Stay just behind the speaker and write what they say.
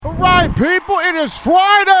right, people, it is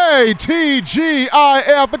Friday,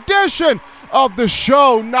 TGIF edition of the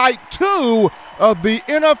show, night 2 of the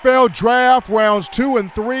NFL Draft, rounds 2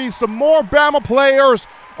 and 3. Some more Bama players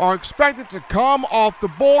are expected to come off the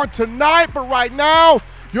board tonight, but right now,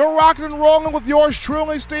 you're rocking and rolling with yours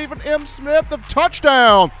truly, Stephen M. Smith of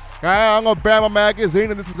Touchdown Alabama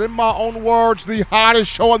Magazine, and this is, in my own words, the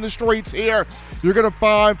hottest show on the streets here you're going to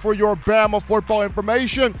find for your Bama football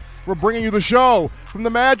information. We're bringing you the show from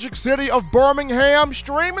the magic city of Birmingham,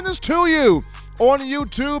 streaming this to you on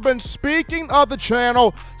YouTube. And speaking of the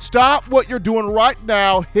channel, stop what you're doing right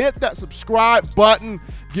now. Hit that subscribe button.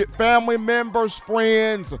 Get family members,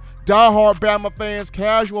 friends, diehard Bama fans,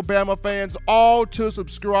 casual Bama fans, all to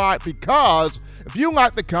subscribe, because if you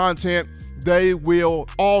like the content, they will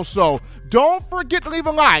also. Don't forget to leave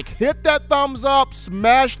a like. Hit that thumbs up.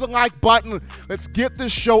 Smash the like button. Let's get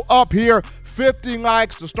this show up here. 50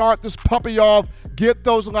 likes to start this puppy off. Get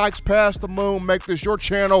those likes past the moon. Make this your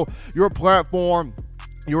channel, your platform,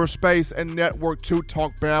 your space and network to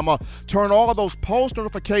talk Bama. Turn all of those post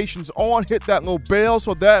notifications on. Hit that little bell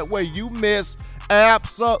so that way you miss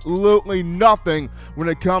absolutely nothing when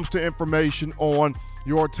it comes to information on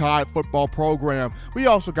your Tide football program. We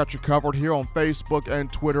also got you covered here on Facebook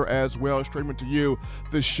and Twitter as well, streaming to you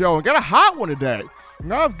the show. And got a hot one today.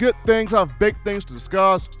 And I have good things, I have big things to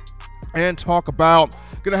discuss and talk about.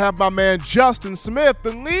 Gonna have my man Justin Smith,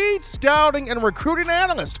 the lead scouting and recruiting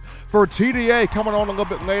analyst for TDA, coming on a little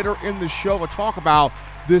bit later in the show to talk about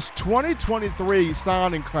this 2023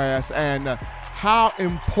 signing class and how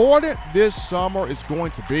important this summer is going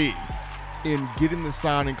to be in getting the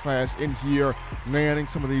signing class in here, landing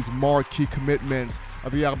some of these marquee commitments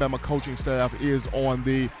of the Alabama coaching staff is on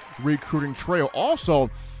the recruiting trail. Also,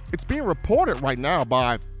 it's being reported right now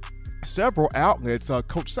by several outlets.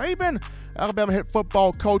 Coach Saban, Alabama head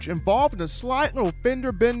football coach, involved in a slight little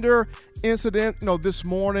fender bender incident, this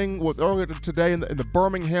morning, earlier today in the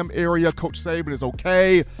Birmingham area. Coach Saban is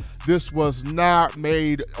okay. This was not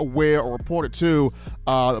made aware or reported to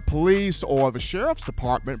the police or the sheriff's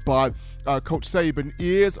department, but Coach Saban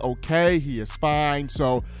is okay. He is fine.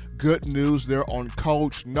 So good news there on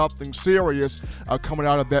Coach. Nothing serious coming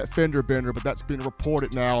out of that fender bender, but that's being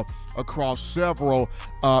reported now across several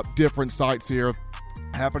different sites here,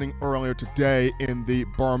 happening earlier today in the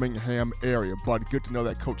Birmingham area. But good to know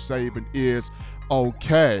that Coach Saban is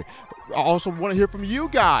okay. I also want to hear from you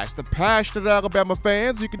guys, the passionate Alabama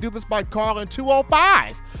fans. You can do this by calling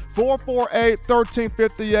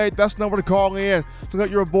 205-448-1358. That's the number to call in to let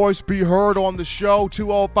your voice be heard on the show,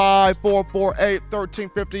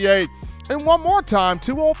 205-448-1358. And one more time,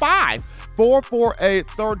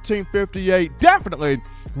 205-448-1358. Definitely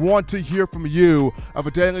want to hear from you of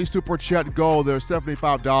a daily Super Chat goal. There's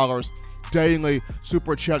 $75 daily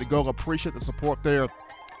Super Chat goal. Appreciate the support there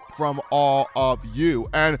from all of you.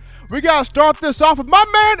 And we got to start this off with my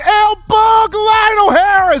man L Bug Lionel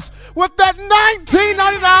Harris with that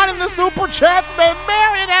 $19.99 in the Super Chats, man.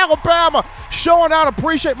 Marion, Alabama, showing out.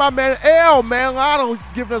 Appreciate my man L, man. Lionel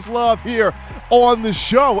giving us love here on the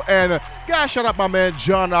show. And gotta shout out my man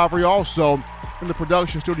John Ivory, also in the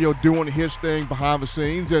production studio, doing his thing behind the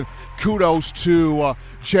scenes. And kudos to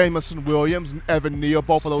Jameson Williams and Evan Neal.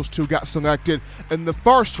 Both of those two got selected in the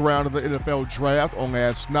first round of the NFL Draft on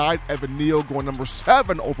last night. Evan Neal going number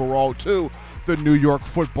 7 overall to the New York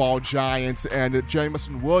Football Giants. And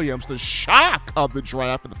Jameson Williams, the shock of the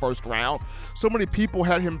draft in the first round. So many people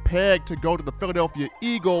had him pegged to go to the Philadelphia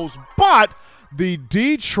Eagles, but the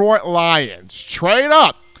Detroit Lions trade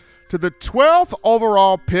up to the 12th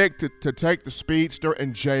overall pick to take the speedster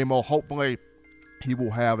and J-Mo. Hopefully, he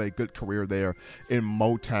will have a good career there in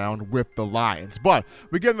Motown with the Lions. But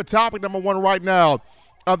we get into topic number 1 right now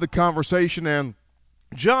of the conversation. And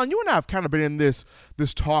John, you and I have kind of been in this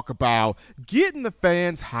talk about getting the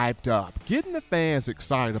fans hyped up, getting the fans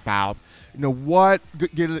excited about,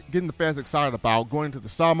 getting the fans excited about going into the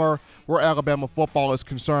summer where Alabama football is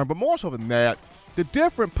concerned. But more so than that, the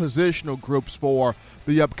different positional groups for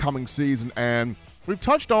the upcoming season. And we've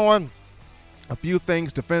touched on a few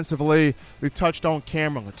things defensively. We've touched on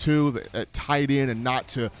Cameron Latu at tight end and not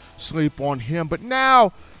to sleep on him. But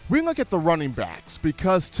now we look at the running backs,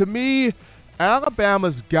 because to me,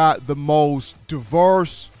 Alabama's got the most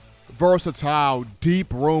diverse, versatile,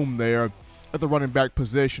 deep room there at the running back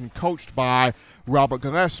position, coached by Robert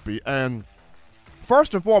Gillespie. And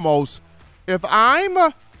first and foremost, if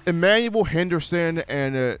I'm Emmanuel Henderson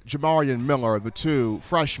and Jamarian Miller, the two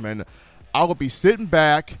freshmen, I will be sitting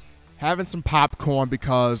back, having some popcorn,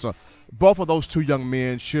 because both of those two young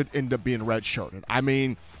men should end up being redshirted. I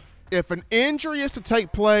mean, if an injury is to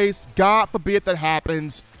take place, God forbid that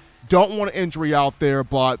happens, don't want an injury out there,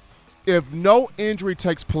 but if no injury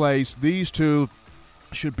takes place, these two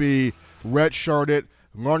should be redshirted,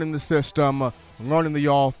 learning the system, learning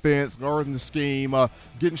the offense, learning the scheme,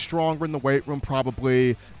 getting stronger in the weight room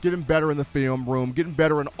probably, getting better in the film room, getting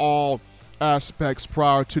better in all aspects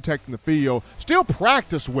prior to taking the field. Still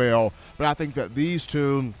practice well, but I think that these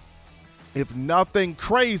two, if nothing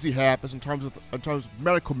crazy happens in terms of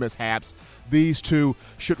medical mishaps, these two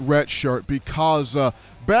should redshirt because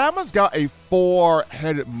Bama's got a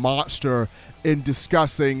four-headed monster in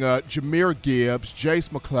discussing Jahmyr Gibbs,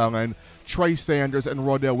 Jase McClellan, Trey Sanders, and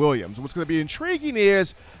Rodell Williams. What's going to be intriguing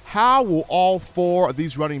is how will all four of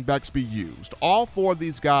these running backs be used? All four of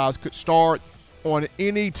these guys could start on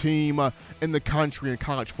any team in the country in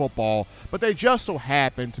college football, but they just so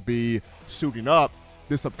happen to be suiting up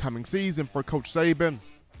this upcoming season for Coach Saban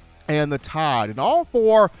and the Tide. And all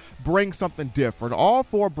four bring something different. All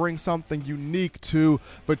four bring something unique to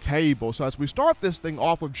the table. So as we start this thing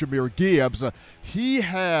off with Jahmyr Gibbs, he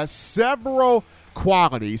has several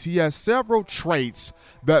qualities. He has several traits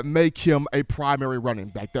that make him a primary running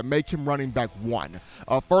back, that make him running back one.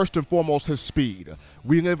 First and foremost, his speed.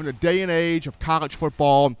 We live in a day and age of college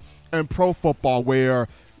football and pro football where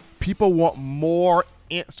people want more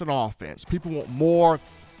instant offense. People want more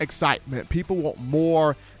excitement. People want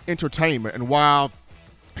more entertainment. And while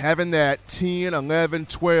having that 10, 11,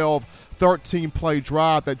 12, 13 play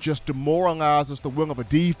drive that just demoralizes the will of a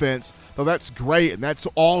defense, though that's great and that's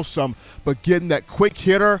awesome, but getting that quick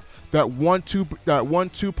hitter, that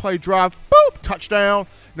 1-2 play drive, boop, touchdown,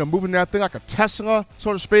 moving that thing like a Tesla,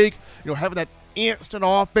 so to speak, having that instant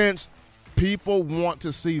offense, people want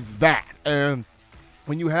to see that. And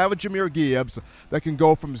when you have a Jahmyr Gibbs that can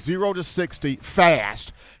go from 0 to 60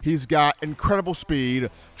 fast, he's got incredible speed,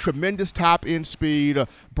 tremendous top-end speed,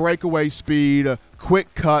 breakaway speed,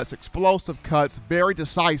 quick cuts, explosive cuts, very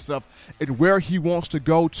decisive in where he wants to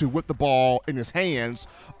go to with the ball in his hands.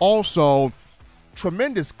 Also,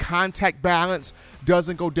 tremendous contact balance,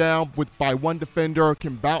 doesn't go down by one defender,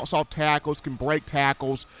 can bounce off tackles, can break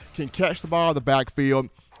tackles, can catch the ball in the backfield.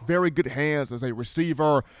 Very good hands as a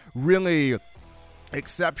receiver, really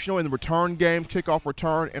exceptional in the return game, kickoff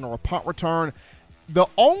return and or punt return. The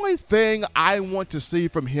only thing I want to see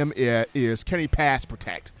from him is can he pass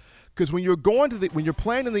protect? Because when you're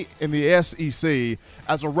playing in the SEC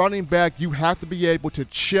as a running back, you have to be able to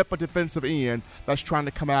chip a defensive end that's trying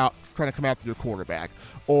to come out to your quarterback,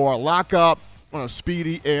 or lock up on a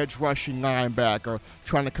speedy edge rushing linebacker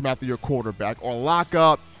trying to come after your quarterback, or lock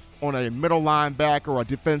up on a middle linebacker or a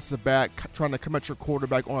defensive back trying to come at your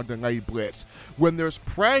quarterback on a delayed blitz. When there's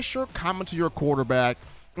pressure coming to your quarterback,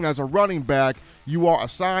 and as a running back, you are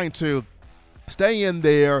assigned to stay in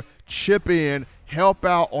there, chip in, help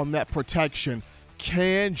out on that protection.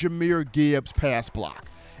 Can Jahmyr Gibbs pass block?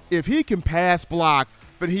 If he can pass block,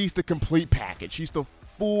 then he's the complete package. He's the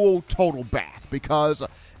full total back because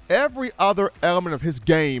every other element of his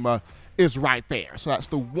game is right there. So that's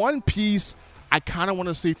the one piece I kind of want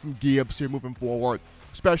to see from Gibbs here moving forward,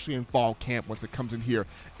 especially in fall camp once it comes in here,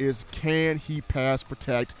 is can he pass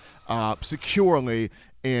protect securely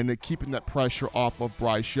and keeping that pressure off of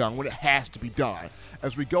Bryce Young when it has to be done.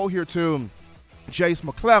 As we go here to Jase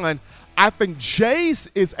McClellan, I think Jase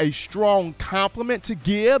is a strong complement to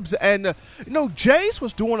Gibbs. And, Jase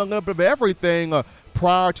was doing a little bit of everything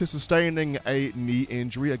prior to sustaining a knee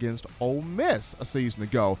injury against Ole Miss a season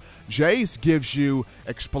ago. Jase gives you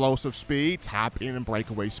explosive speed, top end and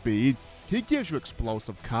breakaway speed. He gives you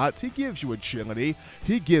explosive cuts. He gives you agility.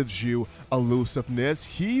 He gives you elusiveness.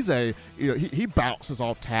 He bounces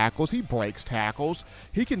off tackles. He breaks tackles.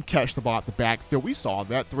 He can catch the ball at the backfield. We saw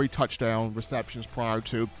that 3 touchdown receptions prior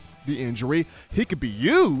to the injury. He could be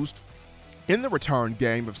used in the return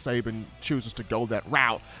game if Saban chooses to go that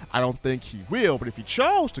route. I don't think he will, but if he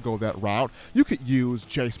chose to go that route, you could use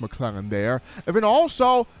Jase McClellan there. And then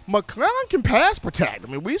also, McClellan can pass protect.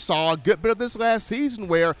 We saw a good bit of this last season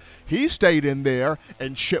where he stayed in there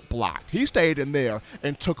and chip blocked. He stayed in there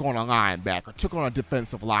and took on a linebacker, took on a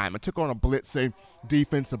defensive lineman, took on a blitzing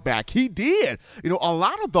defensive back. He did, a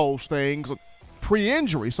lot of those things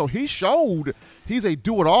pre-injury. So he showed he's a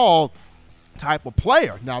do-it-all type of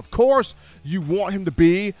player. Now, of course, you want him to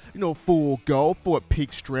be, full go, full at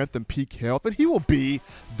peak strength and peak health, and he will be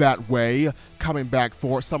that way coming back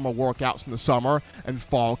for summer workouts in the summer and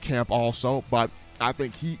fall camp also. But I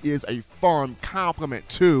think he is a firm complement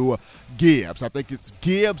to Gibbs. I think it's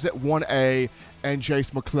Gibbs at 1A and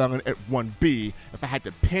Jase McClellan at 1B, if I had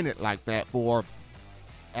to pin it like that for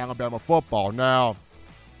Alabama football. Now,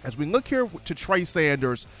 as we look here to Trey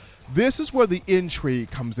Sanders, this is where the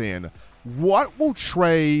intrigue comes in. What will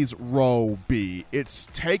Trey's role be? It's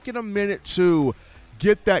taken a minute to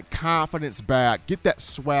get that confidence back, get that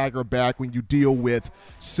swagger back when you deal with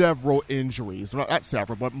several injuries. Not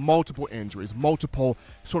several, but multiple injuries, multiple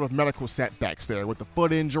sort of medical setbacks there with the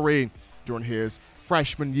foot injury during his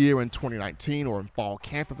freshman year in 2019 or in fall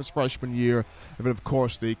camp of his freshman year. And then, of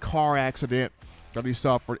course, the car accident that he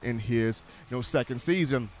suffered in his second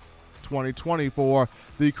season, 2020, for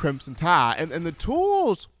the Crimson Tide. And the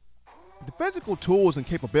tools, the physical tools and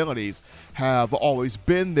capabilities have always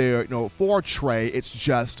been there, for Trey. It's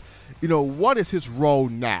just, what is his role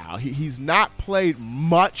now? He's not played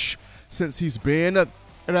much since he's been at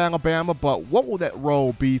Alabama, but what will that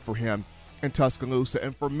role be for him in Tuscaloosa?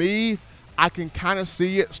 And for me, I can kind of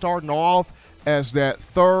see it starting off as that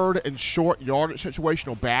third and short yardage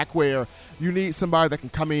situational back where you need somebody that can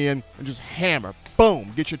come in and just hammer,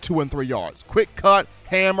 boom, get you 2 and 3 yards. Quick cut,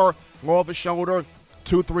 hammer, low over shoulder,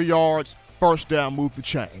 2-3 yards, first down, move the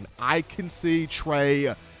chain. I can see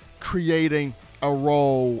Trey creating a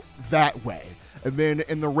role that way. And then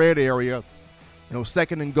in the red area,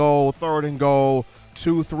 second and goal, third and goal,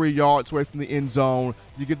 2-3 yards away from the end zone,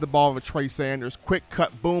 you get the ball to Trey Sanders, quick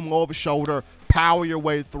cut, boom, low over shoulder, power your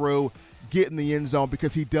way through, get in the end zone,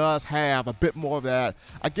 because he does have a bit more of that,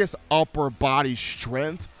 I guess, upper body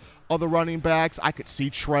strength of the running backs. I could see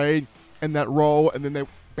Trey in that role, and then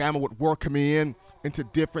Bama would work him into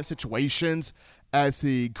different situations as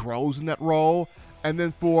he grows in that role. And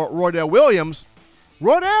then for Roydell Williams,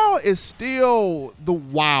 Roydell is still the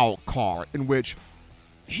wild card in which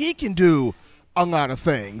he can do a lot of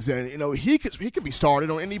things, and he could be started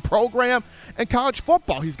on any program in college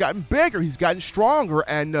football. He's gotten bigger, he's gotten stronger,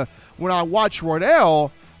 and when I watch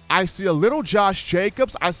Roydell, I see a little Josh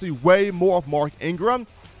Jacobs. I see way more of Mark Ingram,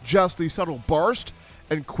 just the subtle burst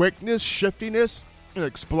and quickness, shiftiness, and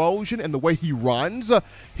explosion in the way he runs.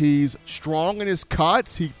 He's strong in his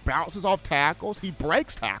cuts. He bounces off tackles. He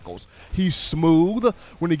breaks tackles. He's smooth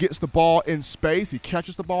when he gets the ball in space. He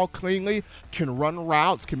catches the ball cleanly, can run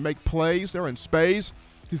routes, can make plays there in space.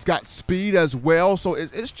 He's got speed as well. So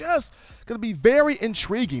it's just going to be very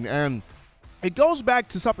intriguing. And it goes back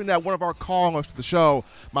to something that one of our callers to the show,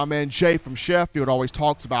 my man Jay from Sheffield, always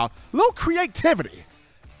talks about, a little creativity.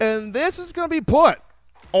 And this is going to be put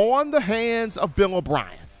on the hands of Bill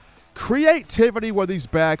O'Brien. Creativity where these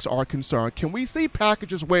backs are concerned. Can we see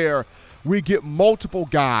packages where we get multiple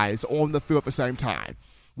guys on the field at the same time?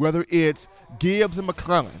 Whether it's Gibbs and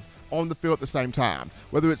McClellan on the field at the same time.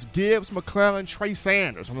 Whether it's Gibbs, McClellan, Trey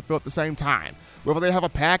Sanders on the field at the same time. Whether they have a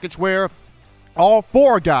package where all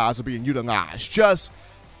 4 guys are being utilized. Just,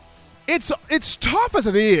 it's tough as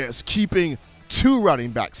it is keeping 2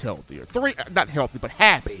 running backs healthy, or 3, not healthy, but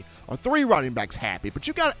happy, or 3 running backs happy. But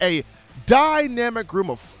you got a dynamic room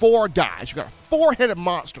of 4 guys. You got a 4-headed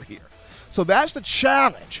monster here. So that's the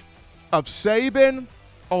challenge of Saban,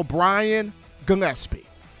 O'Brien, Gillespie.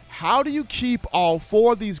 How do you keep all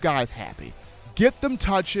 4 of these guys happy? Get them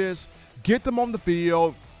touches, get them on the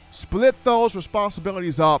field, split those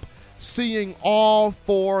responsibilities up, seeing all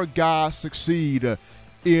 4 guys succeed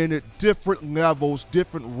in different levels,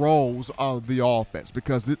 different roles of the offense,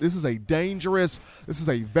 because this is a dangerous, this is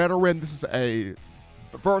a veteran, this is a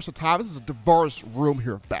versatile, this is a diverse room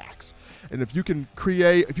here of backs. And if you can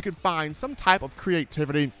find some type of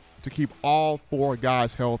creativity to keep all 4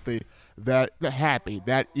 guys healthy, that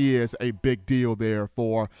is a big deal there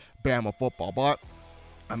for Bama football. But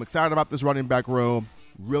I'm excited about this running back room.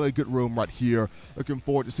 Really good room right here. Looking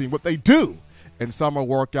forward to seeing what they do in summer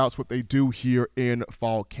workouts, what they do here in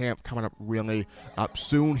fall camp, coming up really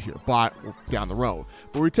soon here, but down the road.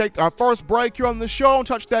 But we take our first break here on the show and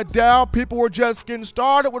touch that down. People were just getting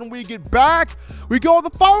started. When we get back, we go to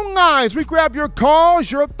the phone lines. We grab your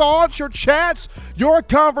calls, your thoughts, your chats, your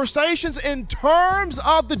conversations in terms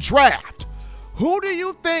of the draft. Who do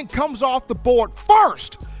you think comes off the board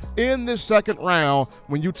first in this second round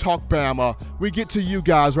when you talk Bama? We get to you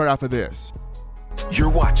guys right after this. You're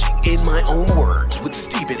watching In My Own Words with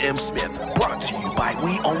Stephen M. Smith, brought to you by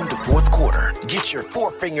We Own the Fourth Quarter. Get your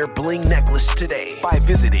 4-finger bling necklace today by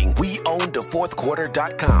visiting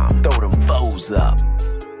weownthefourthquarter.com. Throw them foes up.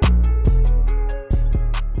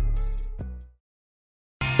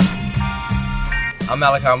 I'm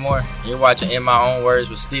Malachi Moore. You're watching In My Own Words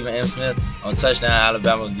with Stephen M. Smith on Touchdown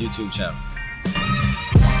Alabama YouTube channel.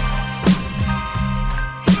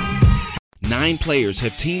 9 players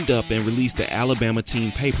have teamed up and released the Alabama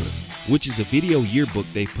Team Paper, which is a video yearbook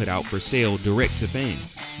they've put out for sale direct to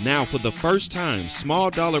fans. Now, for the first time, small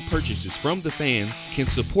dollar purchases from the fans can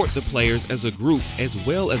support the players as a group as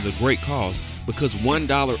well as a great cause, because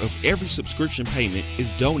 $1 of every subscription payment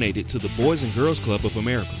is donated to the Boys and Girls Club of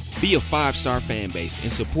America. Be a 5-star fan base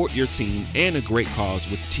and support your team and a great cause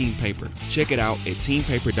with Team Paper. Check it out at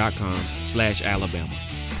teampaper.com/Alabama.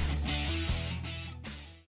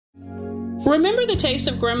 Remember the taste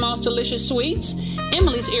of Grandma's delicious sweets?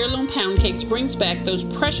 Emily's Heirloom Pound Cakes brings back those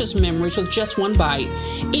precious memories with just one bite.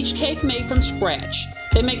 Each cake made from scratch.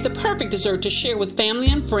 They make the perfect dessert to share with family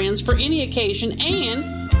and friends for any occasion, and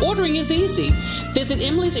ordering is easy. Visit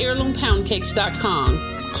emily'sheirloompoundcakes.com.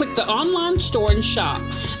 Click the online store and shop.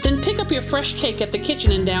 Then pick up your fresh cake at the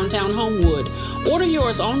kitchen in downtown Homewood. Order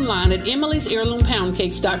yours online at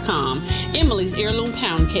emily'sheirloompoundcakes.com. Emily's Heirloom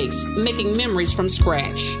Pound Cakes, making memories from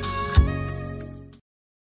scratch.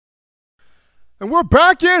 And we're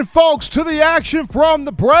back in, folks, to the action from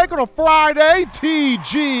the break on a Friday,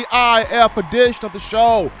 TGIF edition of the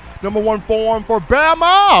show. Number one forum for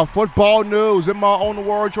Bama football news. In my own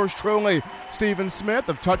words, yours truly, Stephen Smith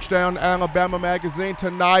of Touchdown Alabama Magazine.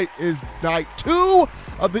 Tonight is night 2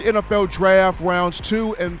 of the NFL Draft, rounds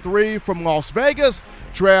 2 and 3 from Las Vegas.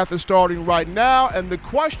 Draft is starting right now, and the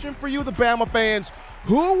question for you, the Bama fans,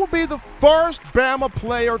 who will be the first Bama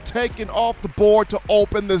player taken off the board to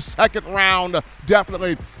open the second round?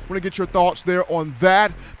 Definitely want to get your thoughts there on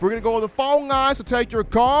that. We're going to go to the phone lines to take your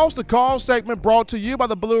calls. The call segment brought to you by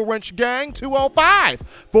the Blue Wrench Gang,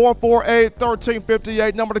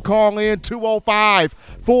 205-448-1358. Number to call in,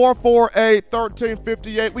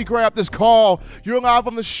 205-448-1358. We grab this call. You're live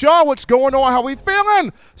on the show. What's going on? How we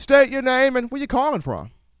feeling? State your name and where you calling from.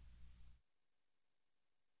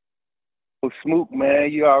 Smook,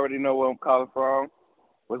 man, you already know where I'm calling from.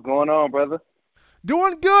 What's going on, brother?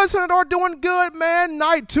 Doing good, Senator. Doing good, man.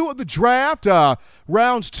 Night 2 of the draft.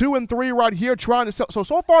 Rounds 2 and 3 right here trying to sell.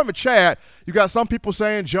 So far in the chat, you got some people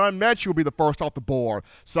saying John Metchie will be the first off the board.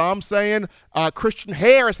 Some saying Christian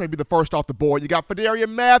Harris may be the first off the board. You got Fedarian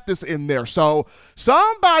Mathis in there. So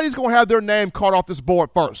somebody's going to have their name caught off this board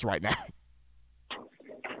first right now.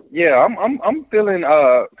 Yeah, I'm feeling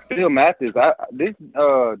Phil Mathis. This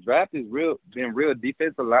draft is been real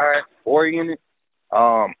defensive line oriented.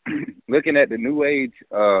 Looking at the new age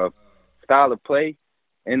style of play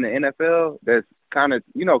in the NFL, that's kind of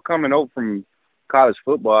coming over from college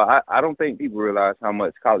football. I don't think people realize how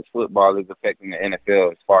much college football is affecting the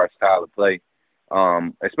NFL as far as style of play,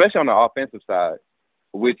 especially on the offensive side,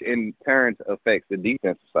 which in turn affects the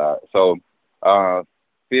defensive side. So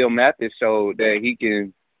Phil Mathis showed that he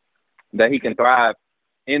can thrive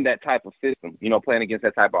in that type of system, playing against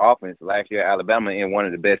that type of offense. Last year, Alabama in one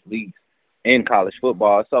of the best leagues in college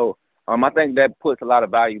football. So I think that puts a lot of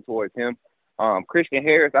value towards him. Christian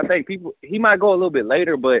Harris, I think he might go a little bit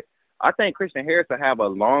later, but I think Christian Harris will have a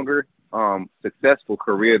longer successful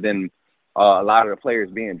career than a lot of the players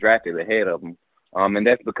being drafted ahead of him. And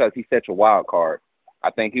that's because he's such a wild card. I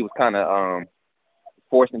think he was kind of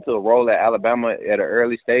forced into a role at Alabama at an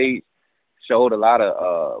early stage, showed a lot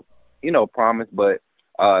of promise, but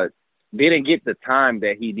didn't get the time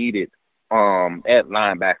that he needed at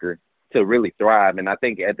linebacker to really thrive. And I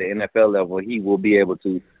think at the NFL level, he will be able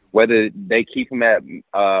to, whether they keep him at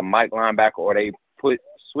Mike linebacker or they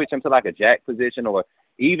switch him to like a jack position, or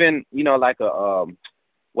even, like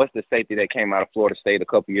what's the safety that came out of Florida State a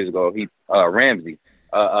couple years ago? Ramsey,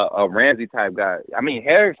 a Ramsey type guy. I mean,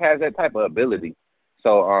 Harris has that type of ability.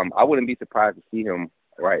 So I wouldn't be surprised to see him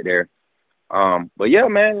right there. But yeah,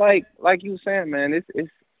 man, like you were saying, man,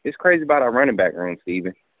 it's crazy about our running back room,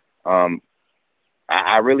 Steven.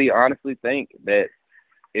 I really honestly think that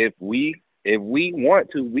if we want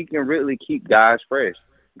to, we can really keep guys fresh.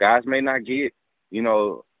 Guys may not get,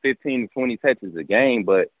 15 to 20 touches a game,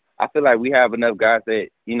 but I feel like we have enough guys that,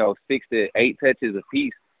 6 to 8 touches a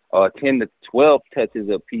piece, or 10 to 12 touches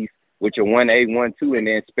a piece with your 1A, 1-2, and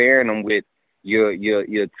then sparing them with your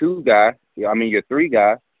 2 guy, your 3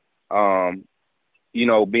 guy,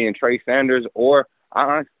 being Trey Sanders, or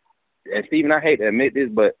and Steven, I hate to admit this,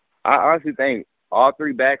 but I honestly think all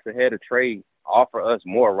 3 backs ahead of Trey offer us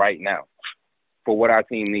more right now for what our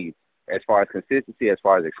team needs, as far as consistency, as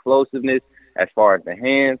far as explosiveness, as far as the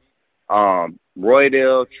hands.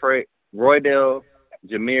 Roydell,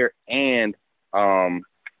 Jameer, and my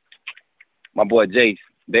boy Jace,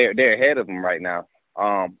 they're ahead of him right now.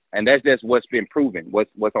 And that's just what's been proven,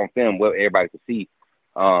 what's on film, what everybody can see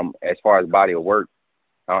as far as body of work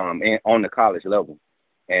and on the college level.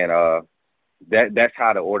 And that's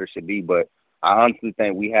how the order should be. But I honestly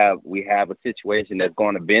think we have a situation that's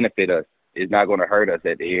going to benefit us. It's not going to hurt us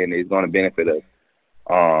at the end. It's going to benefit us.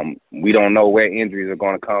 We don't know where injuries are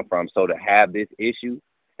going to come from. So to have this issue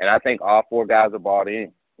And I think all 4 guys are bought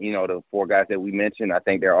in. You know, the 4 guys that we mentioned, I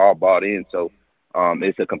think they're all bought in. So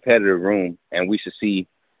it's a competitive room, and we should see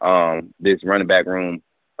this running back room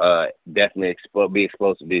definitely be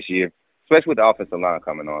explosive this year, especially with the offensive line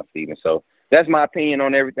coming on, Steven. So that's my opinion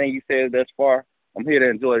on everything you said thus far. I'm here to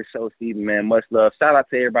enjoy the show, Steven, man. Much love. Shout out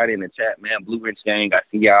to everybody in the chat, man. Blue Ridge Gang, I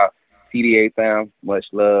see y'all. CDA fam, much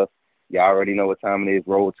love. Y'all already know what time it is.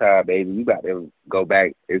 Roll Tide, baby. You got to go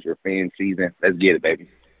back. It's revenge season. Let's get it, baby.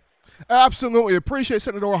 Absolutely. Appreciate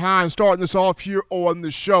Senator Hines starting this off here on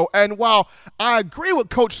the show. And while I agree with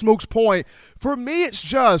Coach Smook's point, for me it's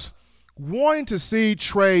just wanting to see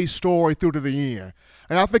Trey's story through to the end.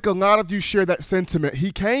 And I think a lot of you share that sentiment.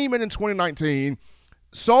 He came in 2019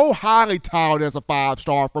 so highly touted as a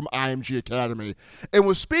 5-star from IMG Academy and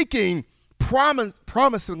was speaking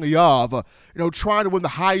promisingly of, trying to win the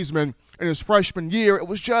Heisman in his freshman year. It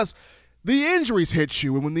was just the injuries hit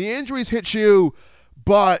you. And when the injuries hit you,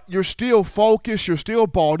 but you're still focused, you're still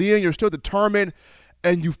bought in, you're still determined,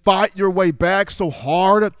 and you fight your way back so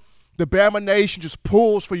hard, the Bama Nation just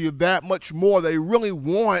pulls for you that much more. They really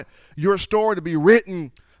want your story to be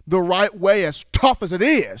written the right way, as tough as it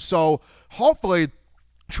is. So hopefully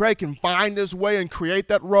Trey can find his way and create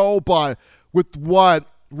that role, but with what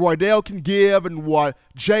Roydell can give and what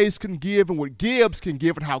Jace can give and what Gibbs can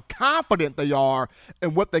give and how confident they are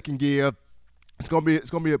and what they can give, it's gonna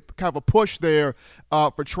be a kind of a push there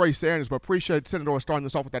for Trey Sanders. But appreciate Senator starting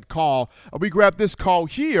us off with that call. We grab this call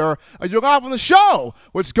here. You're live on the show.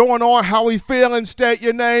 What's going on? How we feeling? State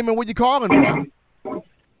your name and where you calling from.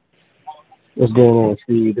 What's going on,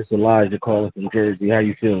 Steve? This is Elijah calling from Jersey. How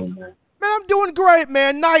you feeling, man? Man, I'm doing great,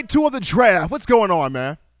 man. Night 2 of the draft. What's going on,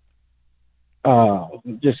 man?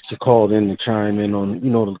 Just to call in to chime in on,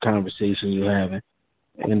 the conversation you're having.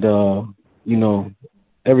 And,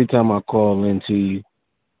 every time I call into you,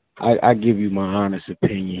 I give you my honest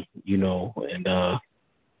opinion, and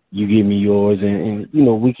you give me yours. And,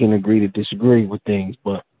 we can agree to disagree with things.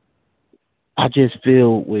 But I just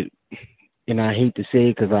feel and I hate to say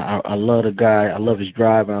it because I love the guy. I love his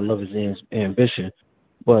drive and I love his ambition.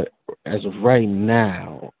 But as of right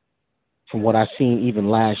now, from what I've seen even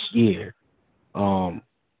last year,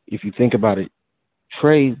 if you think about it,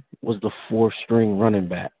 Trey was the 4th-string running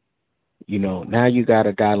back. Now you got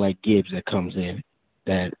a guy like Gibbs that comes in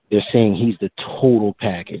that they're saying he's the total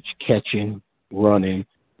package, catching, running.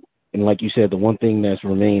 And like you said, the one thing that's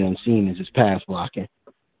remained unseen is his pass blocking.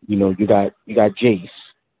 You got Jace,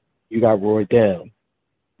 you got Roydell.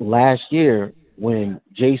 Last year when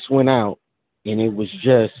Jace went out and it was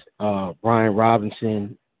just Brian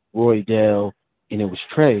Robinson, Roydell, and it was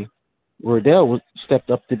Trey, Roydell stepped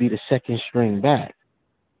up to be the 2nd-string back.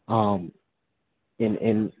 And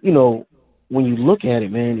when you look at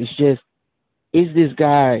it, man, it's just, is this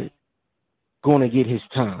guy going to get his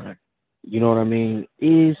time? You know what I mean?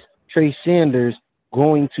 Is Trey Sanders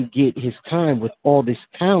going to get his time with all this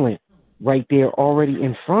talent right there already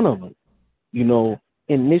in front of him?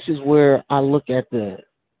 And this is where I look at the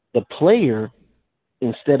player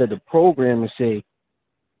instead of the program and say,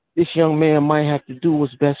 this young man might have to do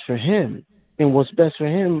what's best for him. And what's best for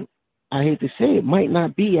him, I hate to say it, might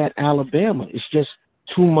not be at Alabama. It's just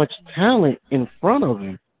too much talent in front of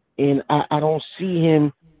him. And I don't see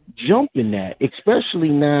him jumping that, especially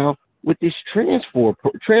now with this transfer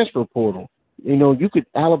portal.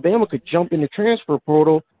 Alabama could jump in the transfer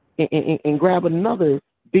portal and grab another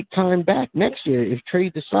big-time back next year if Trey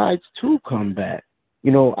decides to come back.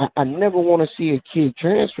 I never want to see a kid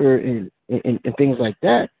transfer and things like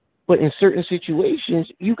that. But in certain situations,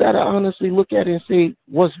 you got to honestly look at it and say,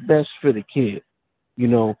 what's best for the kid?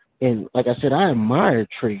 And like I said, I admire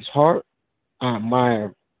Trey's heart. I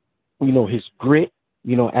admire, his grit.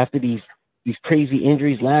 After these crazy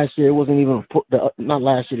injuries last year, it wasn't even not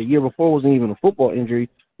last year, the year before wasn't even a football injury.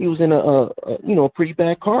 He was in a pretty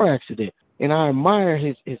bad car accident, and I admire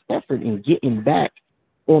his effort in getting back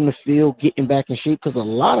on the field, getting back in shape, because a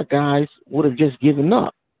lot of guys would have just given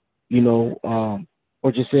up,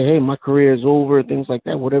 or just say, hey, my career is over, things like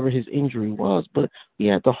that, whatever his injury was. But he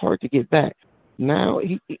had the heart to get back. Now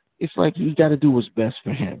it's like he got to do what's best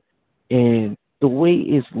for him. And the way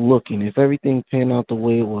it's looking, if everything panned out the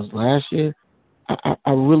way it was last year,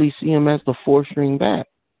 I really see him as the 4th-string back.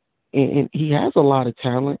 And he has a lot of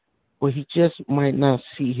talent, but he just might not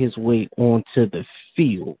see his way onto the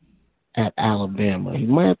field at Alabama. He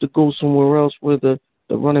might have to go somewhere else where the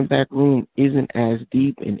running back room isn't as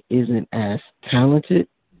deep and isn't as talented.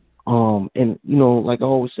 And, like I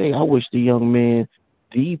always say, I wish the young man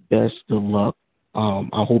the best of luck.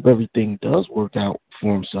 I hope everything does work out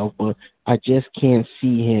for himself, but I just can't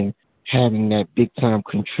see him having that big-time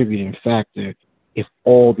contributing factor if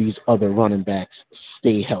all these other running backs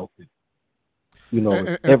stay healthy. You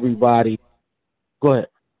know, everybody. Go ahead.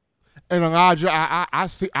 And Elijah, I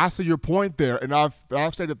see your point there, and I've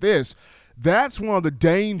stated this. That's one of the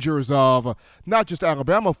dangers of not just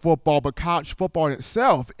Alabama football, but college football in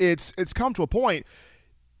itself. It's come to a point,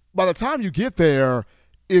 by the time you get there,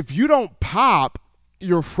 if you don't pop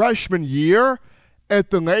your freshman year, at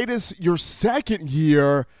the latest your second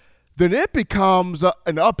year, then it becomes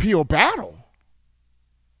an uphill battle.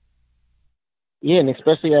 Yeah, and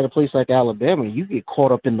especially at a place like Alabama, you get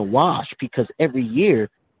caught up in the wash because every year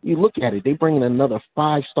you look at it, they bring in another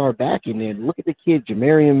 5-star back in there. Look at the kid,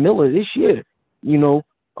 Jamarian Miller, this year. You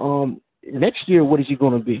know, next year, what is he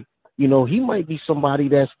going to be? You know, he might be somebody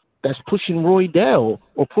that's pushing Roy Dell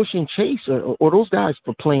or pushing Chase or those guys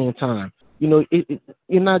for playing time. You know,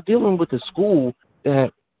 you're not dealing with a school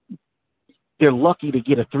that they're lucky to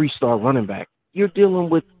get a 3-star running back. You're dealing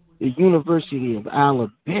with the University of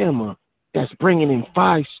Alabama that's bringing in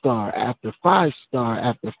 5-star after 5-star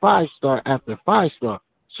after 5-star after 5-star.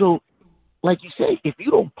 So, like you say, if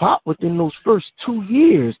you don't pop within those first 2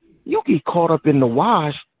 years, you get caught up in the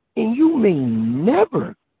wash, and you may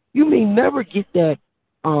never get that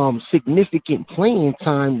significant playing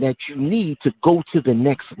time that you need to go to the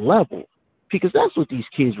next level, because that's what these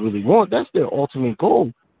kids really want. That's their ultimate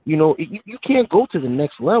goal. You know, you can't go to the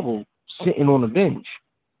next level sitting on the bench.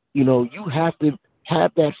 You know, you have to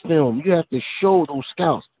have that film. You have to show those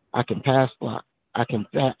scouts, I can pass block, I can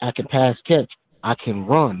pass catch, I can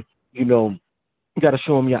run. You know, you got to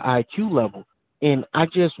show them your IQ level. And I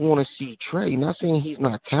just want to see Trey, not saying he's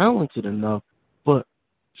not talented enough, but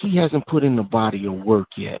he hasn't put in the body of work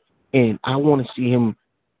yet. And I want to see him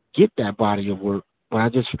get that body of work. But I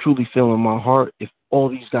just truly feel in my heart, if all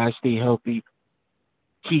these guys stay healthy,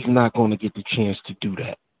 he's not going to get the chance to do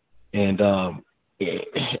that. And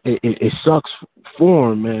it sucks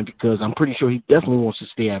for him, man, because I'm pretty sure he definitely wants to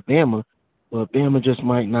stay at Bama, but Bama just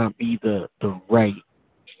might not be the right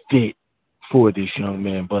fit for this young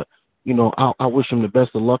man. But, you know, I wish him the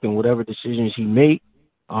best of luck in whatever decisions he make.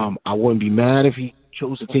 I wouldn't be mad if he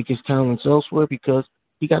chose to take his talents elsewhere, because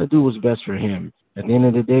he got to do what's best for him. At the end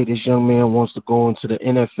of the day, this young man wants to go into the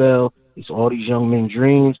NFL. It's all these young men's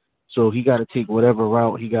dreams. So he got to take whatever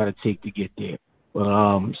route he got to take to get there.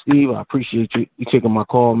 But, Steve, I appreciate you taking my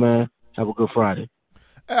call, man. Have a good Friday.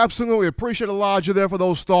 Absolutely. Appreciate Elijah there for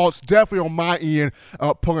those thoughts. Definitely on my end,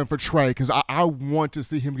 pulling for Trey, because I want to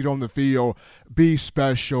see him get on the field, be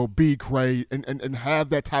special, be great, and have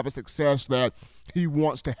that type of success that he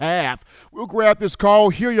wants to have. We'll grab this call,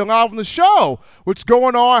 hear you live on the show. What's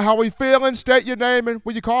going on? How we feeling? State your name and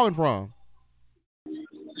where you calling from.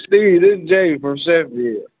 Steve, this is Jay from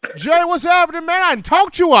Sheffield. Jay, what's happening, man? I didn't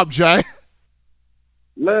talk you up, Jay.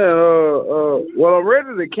 Man, well, I'm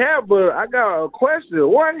ready to cap, but I got a question.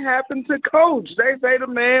 What happened to Coach? They say the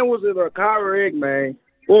man was in a car wreck, man.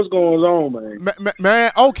 What's going on, man?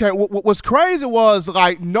 Man, okay. What's crazy was,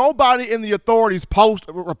 like, nobody in the authorities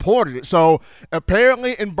reported it. So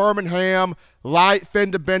apparently in Birmingham, light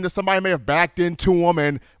fender bender, somebody may have backed into him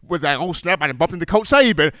and was like, oh snap, I done bumped into Coach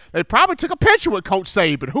Saban. They probably took a picture with Coach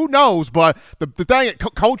Saban. Who knows? But the thing,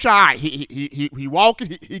 Coach, all right, he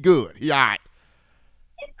walking, he good, he all right.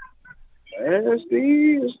 Man,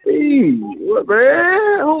 Steve, what,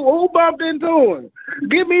 man? Who bumped into him?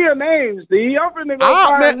 Give me a name, Steve. I'm finna go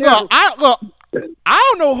find him.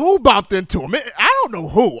 I don't know who bumped into him. I don't know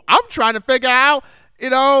who. I'm trying to figure out, you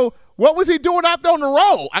know, what was he doing out there on the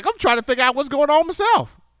road? Like, I'm trying to figure out what's going on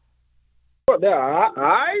myself. All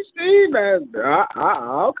right, Steve, man.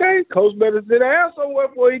 Okay, Coach better sit down somewhere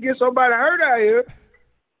before he gets somebody hurt out here.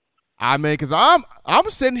 I mean, because I'm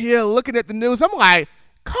sitting here looking at the news. I'm like,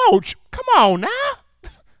 Coach, come on now.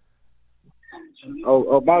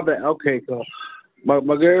 Oh, my bad. Okay, Coach. My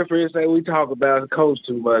girlfriend say we talk about Coach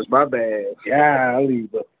too much. My bad. Golly,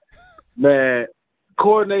 but man,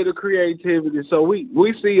 coordinator creativity. So we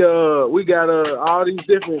see we got all these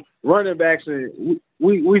different running backs, and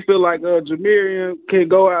we feel like Jamarian can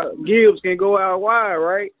go out, Gibbs can go out wide,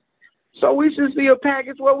 right? So we should see a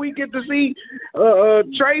package where we get to see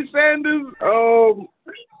Trey Sanders,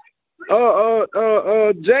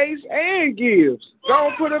 Jace and Gibbs.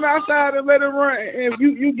 Don't put him outside and let him run. And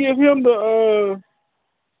you give him the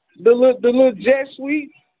little jet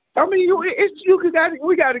sweep. I mean,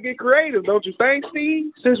 we got to get creative, don't you think,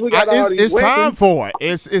 Steve? Since we got all these it's weapons. time for it.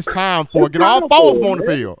 It's time for it. Get all four of them on the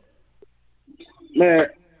field. Man,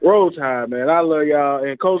 roll time, man. I love y'all,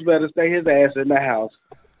 and Coach better stay his ass in the house.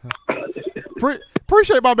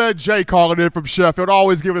 Appreciate my man Jay calling in from Sheffield.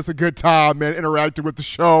 Always giving us a good time, man, interacting with the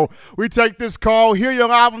show. We take this call. Hear you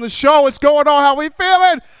live on the show. What's going on? How we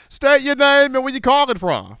feeling? State your name and where you calling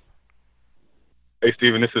from. Hey,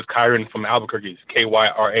 Steven, this is Kyron from Albuquerque.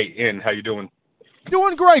 Kyran. How you doing?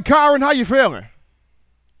 Doing great, Kyron. How you feeling?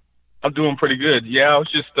 I'm doing pretty good. Yeah, I was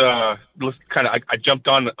just I jumped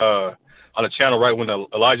on the channel right when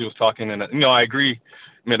Elijah was talking, and I agree.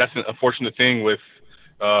 I mean, that's an unfortunate thing with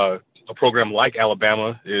a program like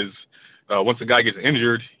Alabama is once a guy gets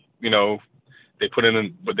injured, they put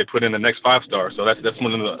in the next 5-star. So that's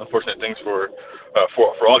one of the unfortunate things for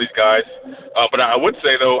all these guys. But I would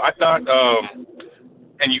say though, I thought,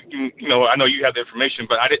 and I know you have the information,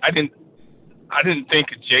 but I didn't think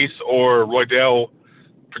Jace or Roydell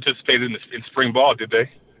participated in spring ball, did they?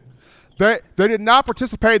 They did not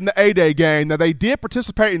participate in the A-Day game. Now, they did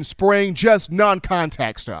participate in spring, just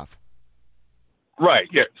non-contact stuff. Right,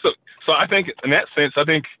 yeah. So I think in that sense, I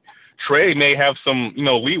think Trey may have some,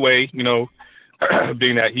 leeway,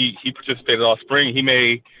 being that he participated all spring. He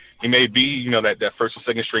may be, that first or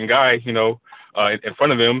second string guy, in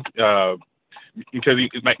front of him, because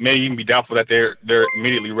it may even be doubtful that they're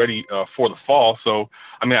immediately ready for the fall. So,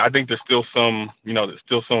 I mean, I think there's still some,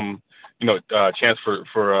 chance for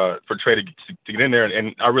Trey to get in there,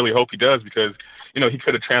 and I really hope he does, because he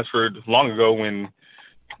could have transferred long ago when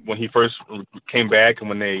he first came back and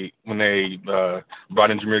when they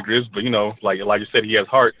brought in Jahmyr Gibbs. But like Elijah said, he has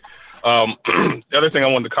heart. The other thing I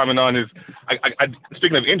wanted to comment on is, I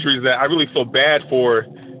speaking of injuries, that I really feel bad for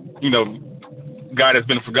guy that's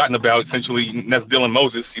been forgotten about essentially, and that's Dylan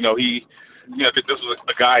Moses. This was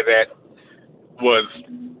a guy that was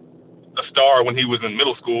a star when he was in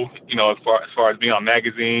middle school, as far as being on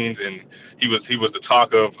magazines, and he was the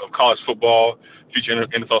talk of college football, future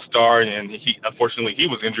NFL star, and unfortunately he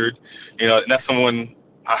was injured, and that's someone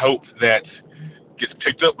I hope that gets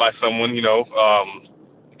picked up by someone,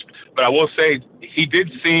 but I will say he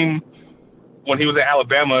did seem, when he was at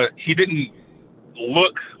Alabama, he didn't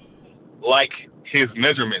look like his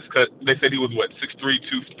measurements, because they said he was 6'3",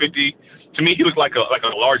 250. To me, he looked like a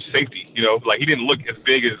large safety, like he didn't look as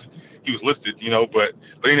big as he was listed, but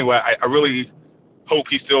anyway, I really hope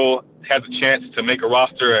he still has a chance to make a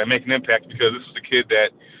roster and make an impact, because this was a kid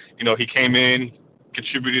that, he came in,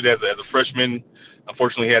 contributed as a freshman.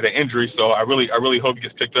 Unfortunately, he had an injury, so I really hope he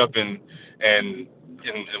gets picked up and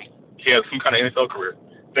he has some kind of NFL career.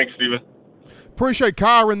 Thanks, Steven. Appreciate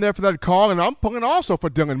Kyron there for that call, and I'm pulling also for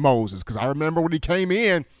Dylan Moses, because I remember when he came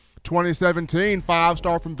in 2017,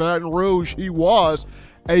 5-star from Baton Rouge, he was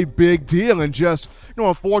a big deal, and just,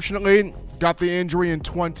 unfortunately got the injury in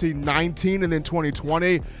 2019, and then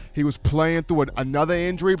 2020 he was playing through another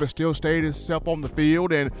injury, but still stayed himself on the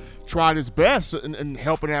field and tried his best in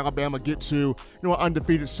helping Alabama get to an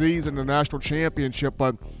undefeated season, the national championship.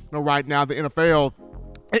 But right now the NFL,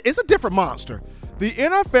 it's a different monster. The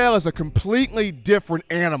NFL is a completely different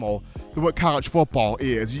animal than what college football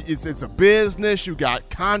is. It's a business. You got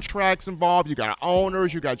contracts involved. You got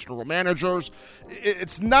owners. You got general managers.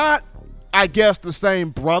 It's not, I guess, the same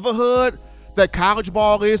brotherhood that college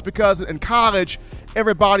ball is, because in college,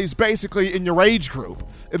 everybody's basically in your age group.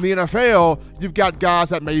 In the NFL, you've got guys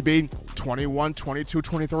that may be 21, 22,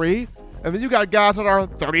 23, and then you got guys that are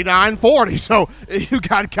 39, 40. So you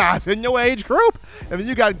got guys in your age group, and then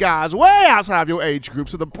you got guys way outside of your age group.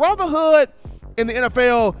 So the brotherhood in the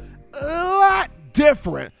NFL, a lot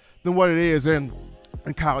different than what it is in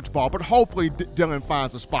college ball. But hopefully Dylan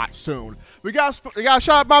finds a spot soon. We got a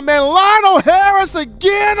shot at my man Lionel Harris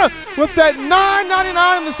again with that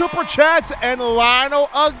 $9.99 in the Super Chats, and Lionel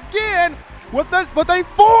again with a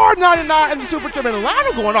 $4.99 in the Super Chat. Man,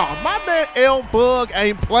 Lionel going off. My man L Bug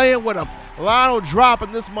ain't playing with him. Lionel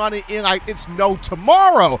dropping this money in like it's no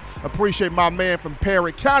tomorrow. Appreciate my man from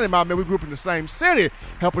Perry County, my man. We grew up in the same city,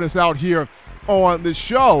 helping us out here on this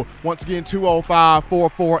show. Once again,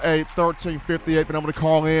 205-448-1358. The number to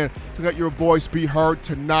call in to let your voice be heard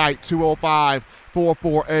tonight.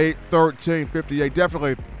 205-448-1358.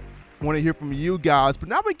 Definitely want to hear from you guys. But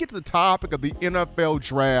now we get to the topic of the NFL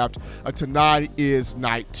draft. Tonight is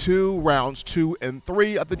night 2, rounds 2 and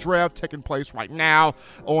 3 of the draft taking place right now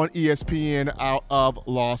on ESPN out of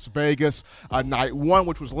Las Vegas. Night 1,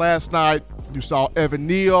 which was last night, you saw Evan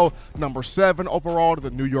Neal, number 7 overall to the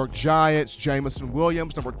New York Giants. Jameson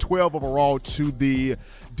Williams, number 12 overall to the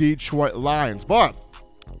Detroit Lions. But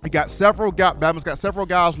Bama's got several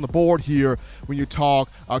guys on the board here when you talk.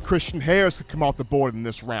 Christian Harris could come off the board in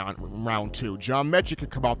this round 2. John Metchie could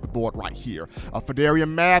come off the board right here. Fedarian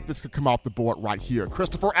Mathis could come off the board right here.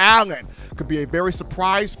 Christopher Allen could be a very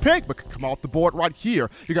surprise pick, but could come off the board right here.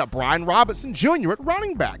 You got Brian Robinson Jr. at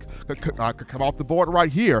running back. Could come off the board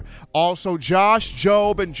right here. Also, Josh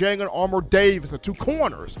Jobe and Jangan Armour Davis, the 2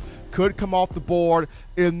 corners, could come off the board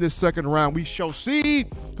in this second round. We shall see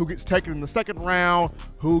who gets taken in the second round,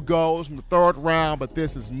 who goes in the third round, but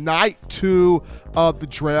this is night 2 of the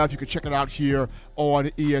draft. You can check it out here on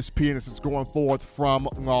ESPN as it's going forth from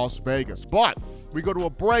Las Vegas. But we go to a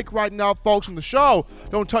break right now, folks, on the show.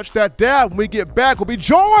 Don't touch that dial. When we get back, we'll be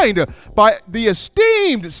joined by the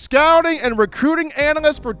esteemed scouting and recruiting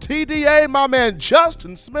analyst for TDA, my man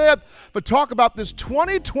Justin Smith, to talk about this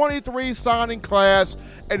 2023 signing class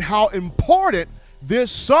and how important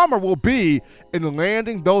this summer will be in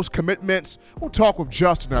landing those commitments. We'll talk with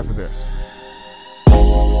Justin after this.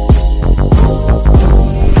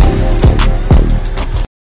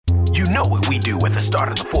 You know what we do at the start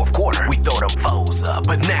of the fourth quarter. We throw them foes up.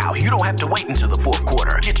 But now you don't have to wait until the fourth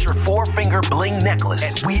quarter. Get your 4-finger bling necklace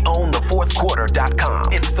at WeOwnTheFourthQuarter.com.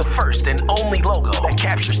 It's the first and only logo that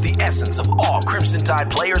captures the essence of all Crimson Tide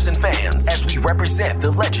players and fans as we represent the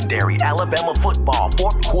legendary Alabama football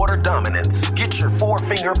fourth quarter dominance. Get your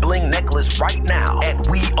 4-finger bling necklace right now at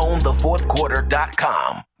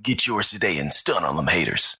WeOwnTheFourthQuarter.com. Get yours today and stun on them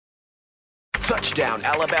haters. Touchdown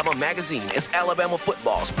Alabama Magazine is Alabama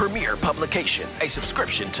football's premier publication. A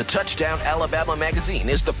subscription to Touchdown Alabama Magazine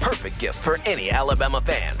is the perfect gift for any Alabama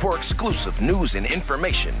fan. For exclusive news and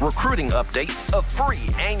information, recruiting updates, a free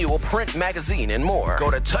annual print magazine, and more,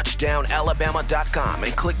 go to touchdownalabama.com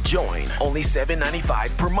and click join. Only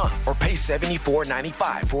 $7.95 per month, or pay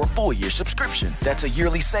 $74.95 for a full year subscription. That's a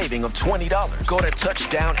yearly saving of $20. Go to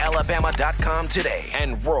touchdownalabama.com today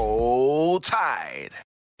and roll Tide.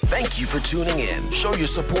 Thank you for tuning in. Show your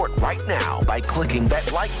support right now by clicking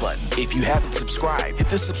that like button. If you haven't subscribed, hit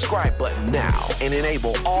the subscribe button now and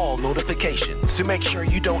enable all notifications to make sure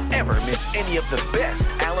you don't ever miss any of the best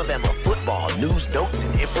Alabama football news, notes,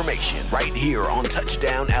 and information right here on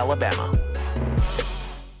Touchdown Alabama.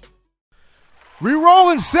 We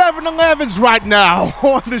rolling 7-Elevens right now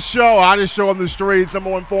on the show. Hottest show on the streets, number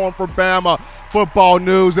one forum for Bama football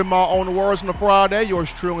news. In my own words on a Friday,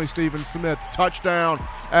 yours truly, Stephen Smith. Touchdown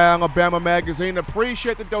Alabama Magazine.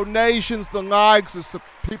 Appreciate the donations, the likes, the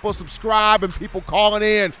people subscribe, and people calling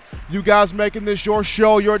in. You guys making this your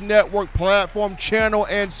show, your network, platform, channel,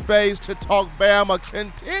 and space to talk Bama.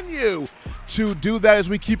 Continue to do that as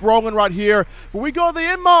we keep rolling right here. When we go to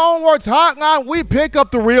the In My Own Words hotline, we pick up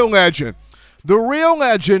the real legend. The real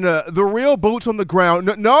legend, the real boots on the ground.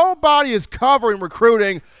 Nobody is covering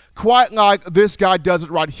recruiting quite like this guy does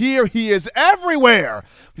it right here. He is everywhere.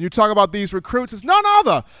 When you talk about these recruits, it's none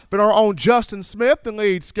other than our own Justin Smith, the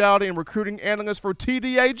lead scouting and recruiting analyst for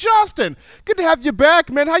TDA. Justin, good to have you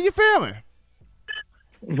back, man. How you feeling?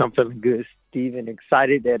 I'm feeling good, Steven.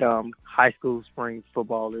 Excited that high school spring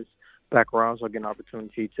football is back around, so I get an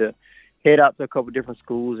opportunity to head out to a couple different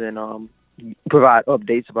schools and provide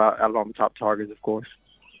updates about Alabama top targets, of course.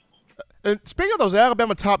 And speaking of those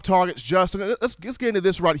Alabama top targets, Justin, let's get into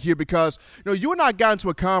this right here because you and I got into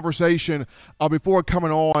a conversation before coming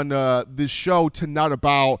on this show tonight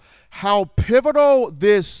about how pivotal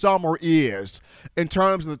this summer is in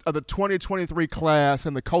terms of the 2023 class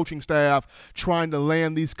and the coaching staff trying to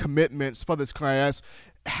land these commitments for this class.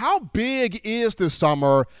 How big is this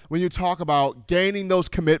summer when you talk about gaining those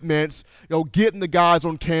commitments, getting the guys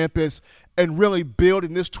on campus, and really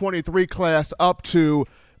building this 23 class up to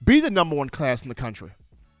be the number one class in the country?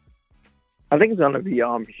 I think it's going to be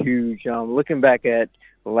huge. Looking back at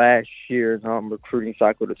last year's recruiting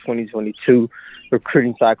cycle, the 2022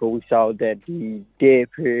 recruiting cycle, we saw that the dead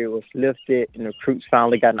period was lifted and recruits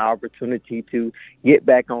finally got an opportunity to get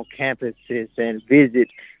back on campuses and visit.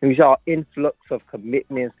 And we saw influx of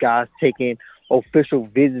commitments, guys taking official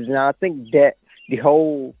visits. And I think that the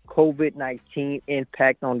whole COVID-19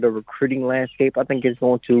 impact on the recruiting landscape, I think is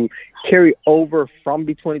going to carry over from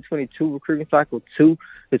the 2022 recruiting cycle to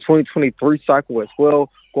the 2023 cycle as well.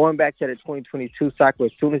 Going back to the 2022 cycle,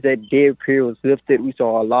 as soon as that dead period was lifted, we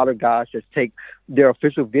saw a lot of guys just take their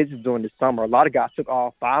official visits during the summer. A lot of guys took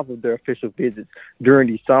all 5 of their official visits during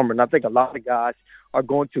the summer, and I think a lot of guys are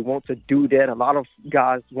going to want to do that. A lot of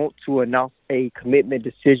guys want to announce a commitment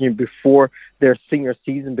decision before their senior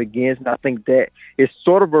season begins, and I think that is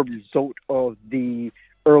sort of a result of the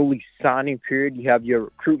early signing period. You have your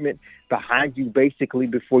recruitment behind you basically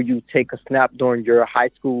before you take a snap during your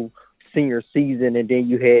high school senior season, and then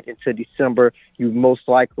you head into December. You most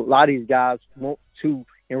likely, a lot of these guys want to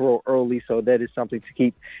enroll early. So that is something to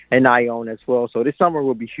keep an eye on as well. So this summer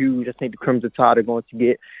will be huge. I think the Crimson Tide are going to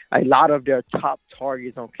get a lot of their top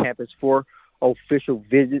targets on campus for official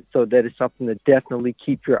visits, so that is something to definitely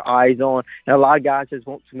keep your eyes on. And a lot of guys just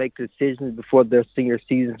want to make decisions before their senior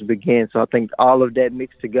seasons begin. So I think all of that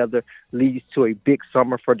mixed together leads to a big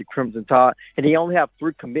summer for the Crimson Tide. And they only have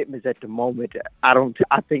 3 commitments at the moment. I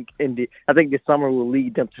think this summer will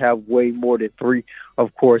lead them to have way more than 3,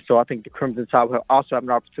 of course. So I think the Crimson Tide will also have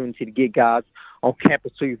an opportunity to get guys on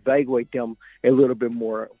campus to evaluate them a little bit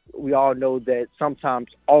more. We all know that sometimes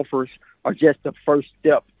offers are just the first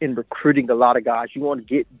step in recruiting a lot of guys. You want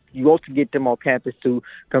to get them on campus to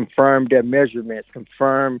confirm their measurements,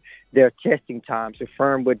 confirm their testing times,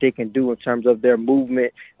 confirm what they can do in terms of their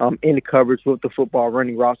movement in the coverage with the football,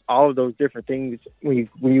 running routes, all of those different things. When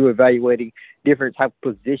you're evaluating different type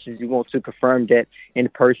of positions, you want to confirm that in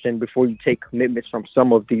person before you take commitments from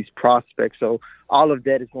some of these prospects. So all of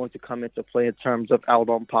that is going to come into play in terms of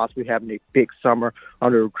Alabama possibly having a big summer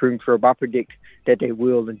on the recruiting curve. I predict that they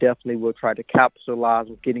will and definitely will try to capitalize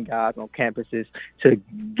on getting guys on campuses to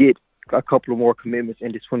get a couple of more commitments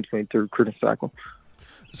in this 2023 recruiting cycle.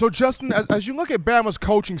 So, Justin, as you look at Bama's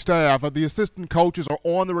coaching staff, the assistant coaches are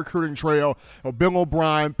on the recruiting trail. Bill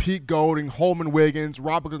O'Brien, Pete Golding, Holman Wiggins,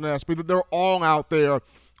 Robert Gillespie, they're all out there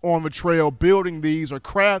on the trail building these or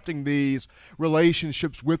crafting these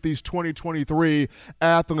relationships with these 2023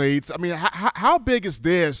 athletes. I mean, how big is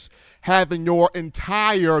this, having your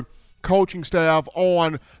entire coaching staff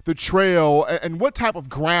on the trail, and what type of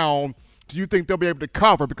ground do you think they'll be able to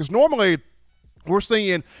cover? Because normally we're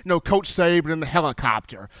seeing, Coach Saban in the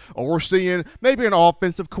helicopter, or we're seeing maybe an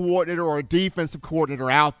offensive coordinator or a defensive coordinator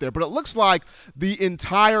out there. But it looks like the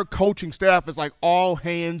entire coaching staff is like all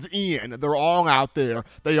hands in. They're all out there.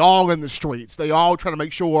 They all in the streets. They all trying to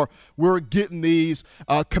make sure we're getting these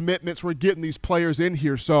commitments, we're getting these players in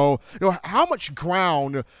here. So, how much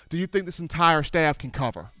ground do you think this entire staff can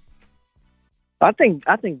cover? I think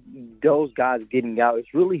those guys getting out is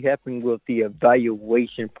really helping with the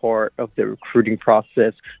evaluation part of the recruiting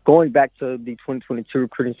process. Going back to the 2022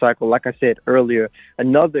 recruiting cycle, like I said earlier,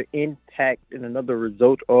 another impact and another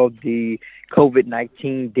result of the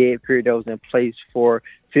COVID-19 dead period that was in place for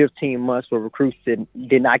 15 months, where recruits did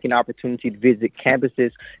not get an opportunity to visit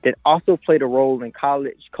campuses, that also played a role in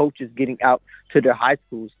college coaches getting out to their high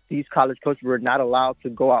schools. These college coaches were not allowed to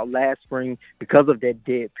go out last spring because of that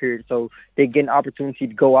dead period. So they get an opportunity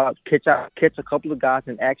to go out, catch a couple of guys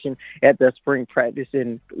in action at their spring practice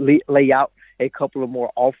and lay out a couple of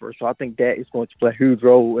more offers. So I think that is going to play a huge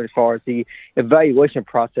role as far as the evaluation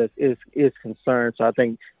process is concerned. So I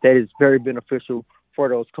think that is very beneficial for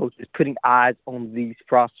those coaches, putting eyes on these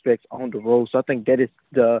prospects on the road. So I think that is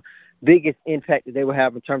the biggest impact that they will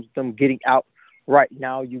have in terms of them getting out right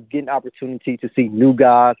now. You get an opportunity to see new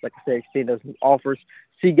guys, like I said, see those new offers,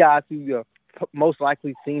 see guys who you're most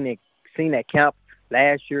likely seen at camp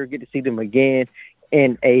last year, get to see them again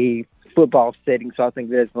in a football setting. So I think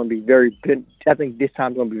that's going to be I think this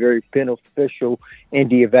time is going to be very beneficial in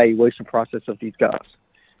the evaluation process of these guys.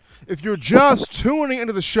 If you're just tuning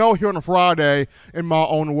into the show here on a Friday, in my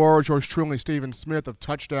own words, yours truly, Stephen Smith of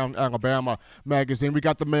Touchdown Alabama magazine, we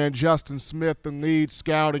got the man Justin Smith, the lead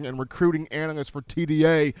scouting and recruiting analyst for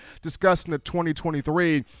TDA, discussing the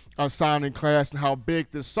 2023 signing class and how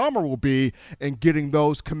big this summer will be in getting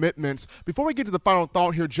those commitments. Before we get to the final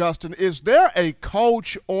thought here, Justin, is there a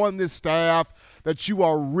coach on this staff that you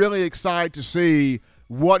are really excited to see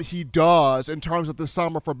what he does in terms of the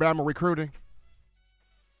summer for Bama recruiting?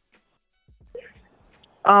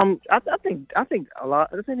 I think they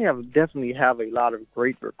definitely have a lot of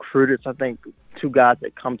great recruiters. I think 2 guys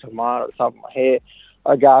that come to mind off the top of my head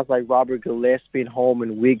are guys like Robert Gillespie and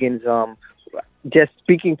Holman Wiggins. Just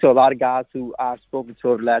speaking to a lot of guys who I've spoken to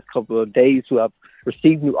over the last couple of days who have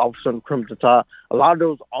received new offers from the Crimson Tide, a lot of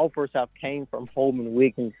those offers have came from Holman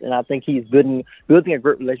Wiggins, and I think he's building a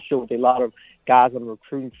great relationship with a lot of guys on the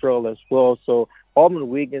recruiting trail as well. So Holman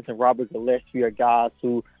Wiggins and Robert Gillespie are guys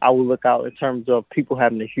who I will look out in terms of people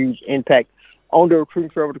having a huge impact on the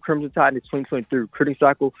recruiting trail of the Crimson Tide in the 2023 recruiting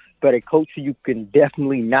cycle. But a coach who you can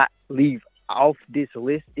definitely not leave off this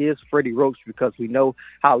list is Freddie Roach, because we know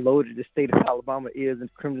how loaded the state of Alabama is, and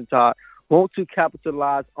the Crimson Tide want to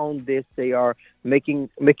capitalize on this. They are making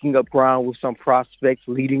up ground with some prospects,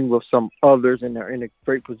 leading with some others, and they're in a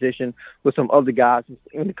great position with some other guys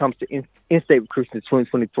when it comes to in-state recruiting in the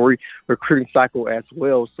 2023 recruiting cycle as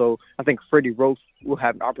well. So I think Freddie Roach will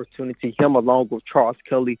have an opportunity, him along with Charles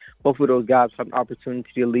Kelly, both of those guys have an opportunity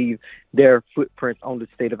to leave their footprints on the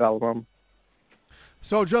state of Alabama.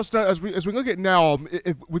 So just as we look at now,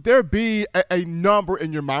 would there be a number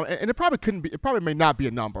in your mind? And it probably couldn't be. It probably may not be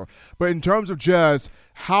a number. But in terms of just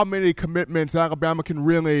how many commitments Alabama can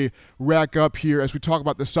really rack up here as we talk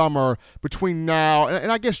about the summer between now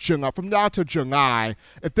and I guess July, from now to July,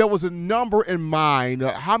 if there was a number in mind,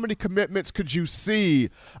 how many commitments could you see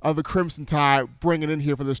of the Crimson Tide bringing in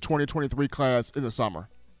here for this 2023 class in the summer?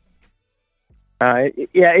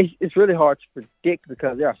 It's really hard to predict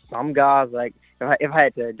because there are some guys, like if I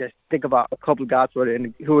had to just think about a couple of guys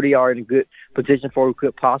who they are in a good position for who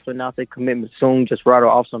could possibly announce their commitment soon, just rattle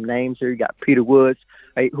off some names here. You got Peter Woods,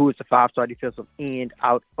 who is a 5-star defensive end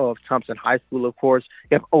out of Thompson High School, of course.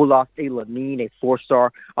 You have Olaf Elanine, a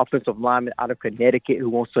 4-star offensive lineman out of Connecticut who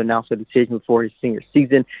wants to announce a decision before his senior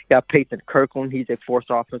season. You have Peyton Kirkland. He's a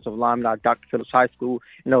 4-star offensive lineman out of Dr. Phillips High School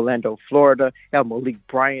in Orlando, Florida. You have Malik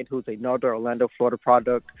Bryant, who's another Orlando, Florida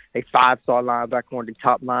product, a 5-star linebacker, one of the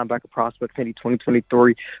top linebacker prospects in the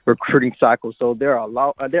 2023 recruiting cycle. So there's a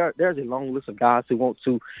long list of guys who want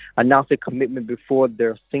to announce a commitment before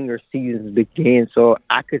their senior seasons begin. So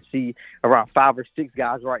I could see around 5 or 6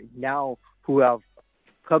 guys right now who have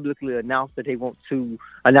publicly announced that they want to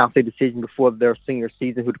announce a decision before their senior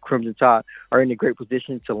season, who the Crimson Tide are in a great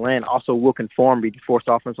position to land. Also, Wilkin Formby, the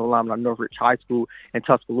 4-star offensive lineman at Northridge High School in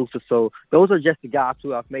Tuscaloosa. So those are just the guys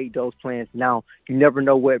who have made those plans. Now, you never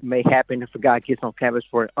know what may happen if a guy gets on campus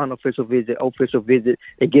for an unofficial visit, official visit.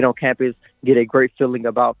 They get on campus, get a great feeling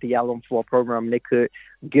about the Alabama football program, and they could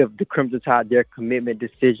give the Crimson Tide their commitment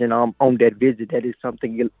decision on that visit. That is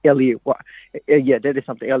something Elliot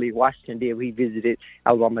Washington did. He visited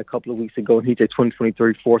Alabama a couple of weeks ago, and he's a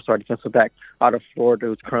 2023 4-star defensive back out of Florida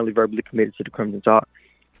who's currently verbally committed to the Crimson Tide.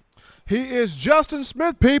 He is Justin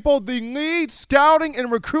Smith, people, the lead scouting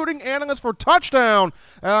and recruiting analyst for Touchdown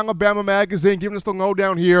Alabama Magazine, giving us the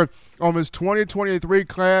lowdown here on his 2023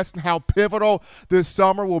 class and how pivotal this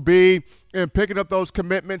summer will be in picking up those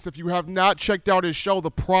commitments. If you have not checked out his show,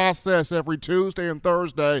 The Process, every Tuesday and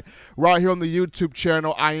Thursday right here on the YouTube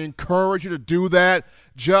channel, I encourage you to do that.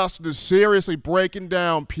 Justin is seriously breaking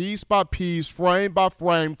down piece by piece, frame by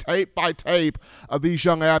frame, tape by tape of these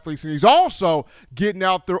young athletes. And he's also getting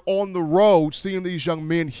out there on the road, seeing these young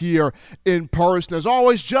men here in person. As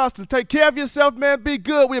always, Justin, take care of yourself, man. Be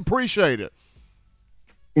good. We appreciate it.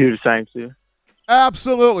 You're the same, too.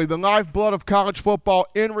 Absolutely. The lifeblood of college football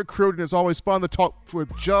in recruiting. It's always fun to talk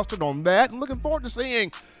with Justin on that. And looking forward to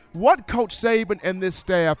seeing what Coach Saban and this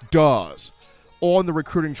staff does on the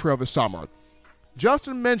recruiting trail this summer.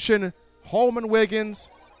 Justin mentioned Holman Wiggins,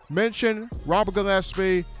 mentioned Robert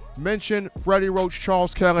Gillespie, mentioned Freddie Roach,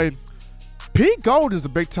 Charles Kelly. Pete Gold is a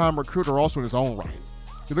big-time recruiter also in his own right.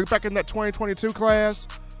 You look back in that 2022 class,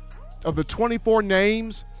 of the 24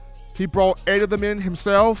 names, he brought 8 of them in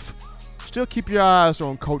himself. Still keep your eyes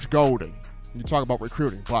on Coach Golden when you talk about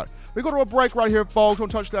recruiting. But we go to a break right here, folks. Don't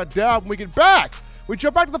touch that dial. When we get back, we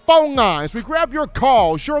jump back to the phone lines. We grab your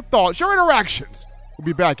calls, your thoughts, your interactions. We'll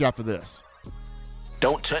be back after this.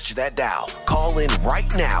 Don't touch that dial. Call in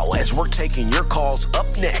right now as we're taking your calls up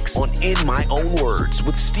next on In My Own Words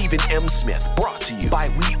with Stephen M. Smith. Brought to you by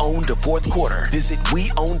We Own the Fourth Quarter. Visit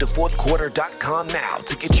WeOwnTheFourthQuarter.com now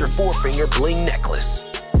to get your 4-finger bling necklace.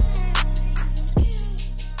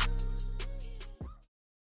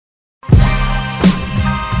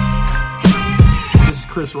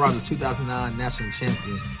 Chris Rogers, 2009 national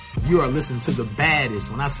champion. You are listening to the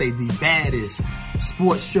baddest, when I say the baddest,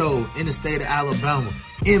 sports show in the state of Alabama.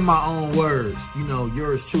 In my own words, you know,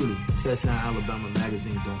 yours truly, Touchdown Alabama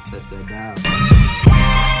Magazine. Don't touch that dial.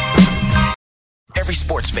 Every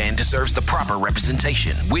sports fan deserves the proper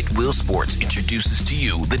representation. Whitwell Sports introduces to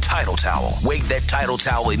you the Title Towel. Wave that Title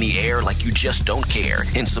Towel in the air like you just don't care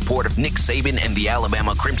in support of Nick Saban and the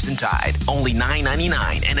Alabama Crimson Tide. Only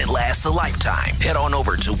 $9.99 and it lasts a lifetime. Head on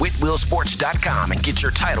over to WhitwellSports.com and get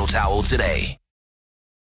your Title Towel today.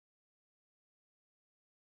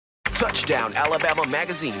 Touchdown Alabama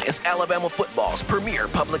Magazine is Alabama football's premier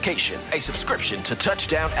publication. A subscription to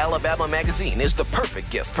Touchdown Alabama Magazine is the perfect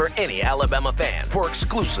gift for any Alabama fan. For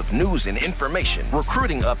exclusive news and information,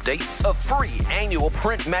 recruiting updates, a free annual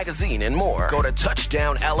print magazine, and more, go to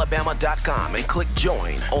touchdownalabama.com and click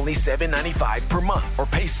join. Only $7.95 per month, or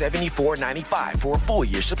pay $74.95 for a full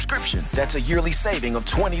year subscription. That's a yearly saving of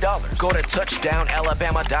 $20. Go to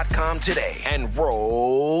touchdownalabama.com today and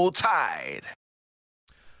roll Tide.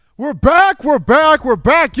 We're back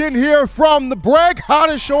in here from the break.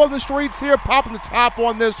 Hottest show on the streets here, popping the top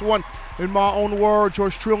on this one. In my own words,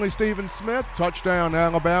 yours truly, Stephen Smith, Touchdown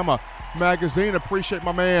Alabama Magazine. Appreciate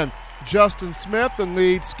my man, Justin Smith, the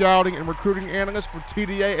lead scouting and recruiting analyst for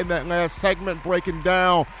TDA in that last segment, breaking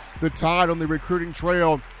down the Tide on the recruiting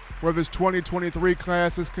trail where this 2023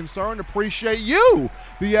 class is concerned. Appreciate you,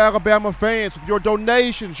 the Alabama fans, with your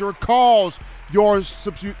donations, your calls,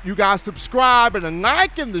 you guys subscribing and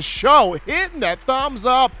liking the show, hitting that thumbs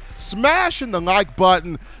up, smashing the like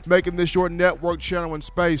button, making this your network channel and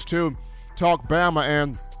space to talk Bama.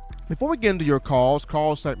 And before we get into your calls,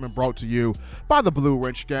 call segment brought to you by the Blue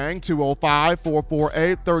Wrench Gang,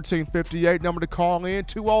 205-448-1358. Number to call in,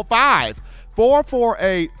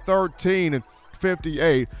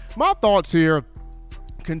 205-448-1358. My thoughts here,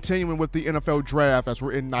 continuing with the NFL draft as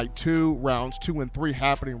we're in night 2, rounds 2 and 3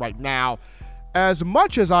 happening right now. As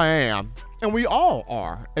much as I am, and we all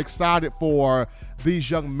are, excited for these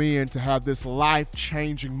young men to have this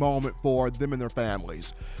life-changing moment for them and their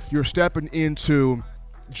families. You're stepping into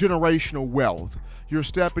generational wealth. You're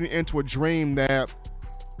stepping into a dream that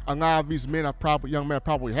a lot of these young men have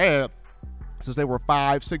probably had since they were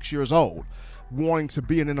 5, 6 years old, wanting to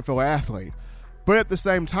be an NFL athlete. But at the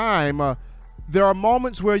same time, there are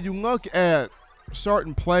moments where you look at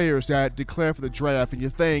certain players that declare for the draft and you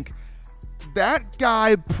think, that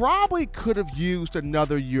guy probably could have used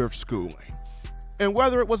another year of schooling. And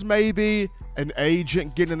whether it was maybe an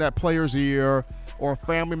agent getting in that player's ear, or a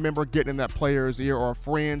family member getting in that player's ear, or a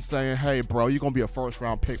friend saying, hey, bro, you're going to be a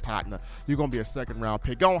first-round pick, partner. You're going to be a second-round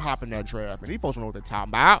pick. Go and hop in that draft. And these folks don't know what they're talking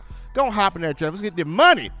about. Go and hop in that draft. Let's get the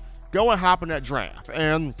money. Go and hop in that draft.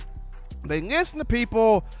 And they listen to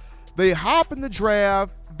people. They hop in the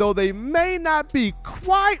draft, though they may not be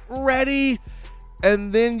quite ready.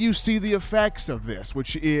 And then you see the effects of this,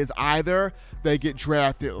 which is either they get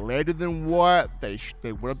drafted later than what they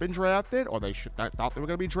would have been drafted, or they thought they were going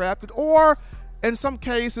to be drafted, or in some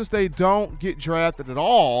cases they don't get drafted at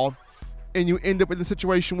all, and you end up in a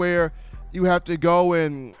situation where you have to go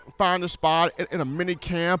and find a spot in a mini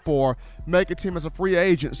camp or make a team as a free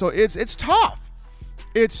agent. So it's tough.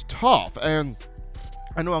 It's tough. And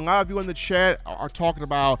I know a lot of you in the chat are talking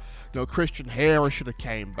about, Christian Harris should have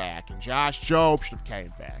came back, and Josh Jobe should have came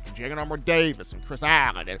back, and Jalen Armour Davis and Chris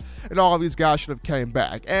Allen, and all of these guys should have came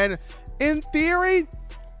back. And in theory,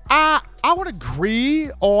 I would agree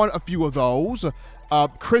on a few of those.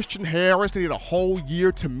 Christian Harris needed a whole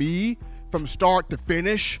year to me from start to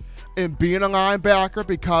finish in being a linebacker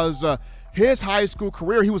because his high school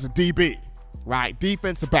career, he was a DB, right?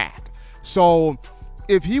 Defensive back. So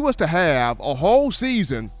if he was to have a whole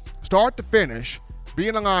season, start to finish,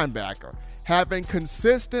 being a linebacker, having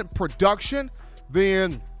consistent production,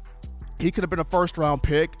 then he could have been a first-round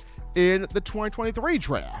pick in the 2023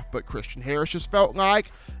 draft. But Christian Harris just felt like,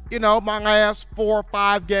 my last 4 or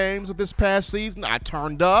 5 games of this past season, I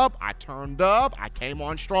turned up, I came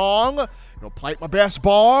on strong, played my best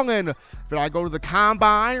ball, and then I go to the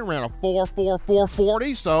combine, ran a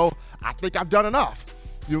 4.40, so I think I've done enough.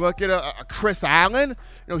 You look at a Chris Allen,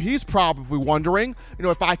 he's probably wondering,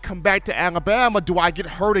 if I come back to Alabama, do I get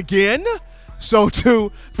hurt again? So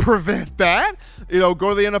to prevent that, go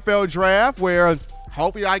to the NFL draft where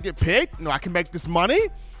hopefully I get picked, I can make this money.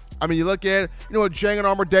 I mean, you look at, a Jalen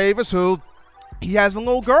Armour Davis who he has a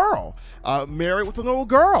little girl, married with a little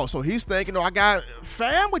girl. So he's thinking, I got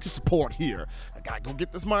family to support here. I got to go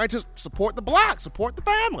get this money to support the block, support the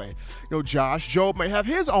family. Josh Jobe may have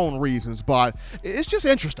his own reasons, but it's just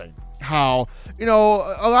interesting how, a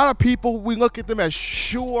lot of people, we look at them as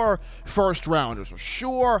sure first rounders or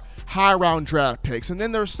sure high round draft picks. And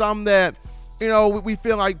then there's some that, we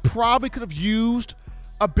feel like probably could have used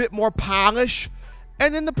a bit more polish.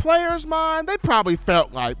 And in the player's mind, they probably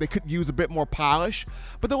felt like they could use a bit more polish.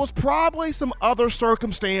 But there was probably some other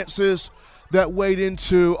circumstances that weighed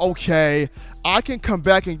into, okay, I can come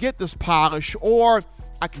back and get this polish, or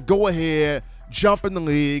I can go ahead, jump in the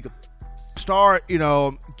league, start,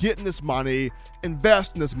 getting this money,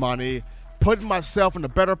 invest in this money, putting myself in a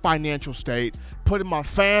better financial state, putting my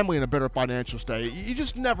family in a better financial state. You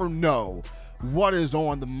just never know what is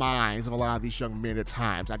on the minds of a lot of these young men at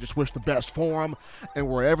times. I just wish the best for them, and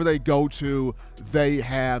wherever they go to, they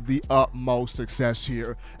have the utmost success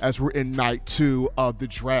here as we're in night 2 of the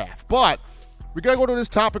draft. But we got to go to this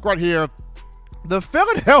topic right here. The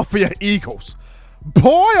Philadelphia Eagles.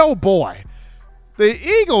 Boy, oh boy. The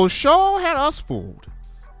Eagles sure had us fooled.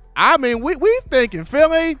 I mean, we thinking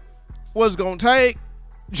Philly was going to take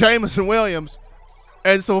Jameson Williams.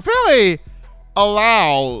 And so Philly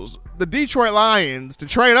allows the Detroit Lions to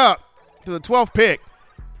trade up to the 12th pick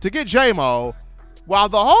to get J-Mo, while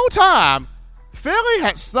the whole time Philly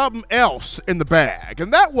had something else in the bag.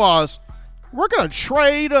 And that was, we're going to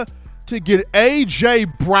trade to get A.J.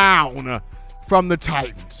 Brown from the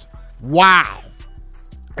Titans. Wow.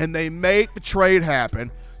 And they made the trade happen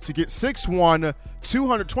to get 6'1",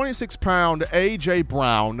 226-pound A.J.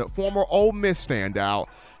 Brown, former Ole Miss standout.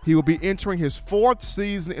 He will be entering his 4th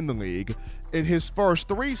season in the league. In his first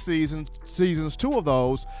 3 seasons, 2 of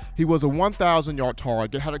those, he was a 1,000-yard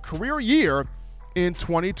target, had a career year in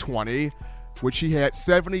 2020, which he had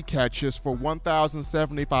 70 catches for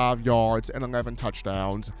 1,075 yards and 11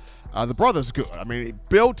 touchdowns. The brother's good. I mean, he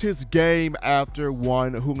built his game after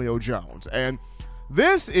one Julio Jones. And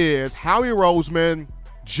this is Howie Roseman,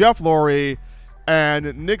 Jeff Lurie,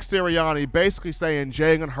 and Nick Sirianni basically saying,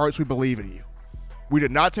 Jalen Hurts, we believe in you. We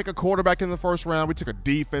did not take a quarterback in the first round. We took a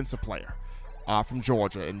defensive player from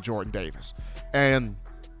Georgia and Jordan Davis. And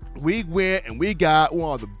we went and we got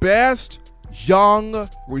one of the best young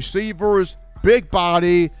receivers, big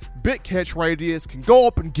body, big catch radius, can go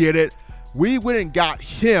up and get it. We went and got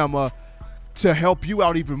him to help you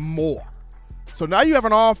out even more. So now you have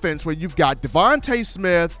an offense where you've got Devontae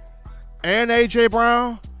Smith and A.J.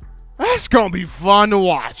 Brown. That's going to be fun to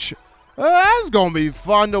watch. That's going to be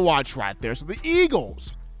fun to watch right there. So the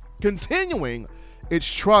Eagles continuing its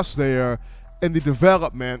trust there in the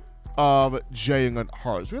development of Jalen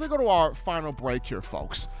Hurts. We're going to go to our final break here,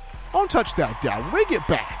 folks. Don't touch that down. When we get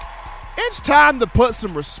back, it's time to put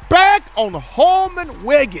some respect on Holman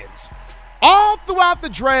Wiggins. All throughout the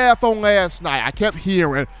draft on last night, I kept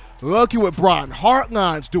hearing, look at what Brian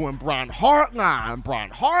Hartline's doing. Brian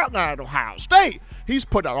Hartline at Ohio State. He's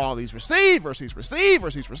put out all these receivers.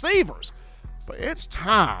 But it's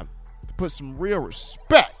time to put some real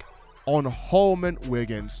respect on Holman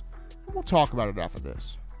Wiggins. And we'll talk about it after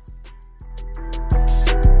this.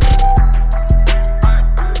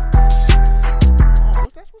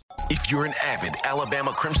 If you're an avid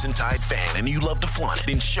Alabama Crimson Tide fan and you love to flaunt,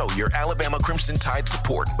 then show your Alabama Crimson Tide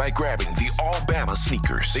support by grabbing the All-Bama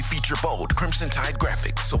sneakers. They feature bold Crimson Tide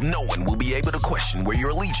graphics, so no one will be able to question where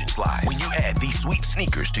your allegiance lies. When you add these sweet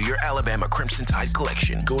sneakers to your Alabama Crimson Tide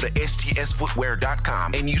collection, go to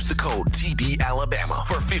STSFootwear.com and use the code TDAlabama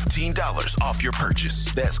for $15 off your purchase.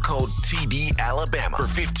 That's code TDAlabama for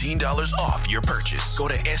 $15 off your purchase. Go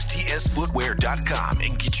to STSFootwear.com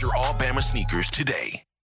and get your All-Bama sneakers today.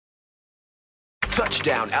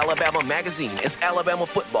 Touchdown Alabama Magazine is Alabama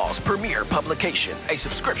football's premier publication. A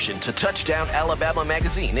subscription to Touchdown Alabama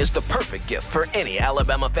Magazine is the perfect gift for any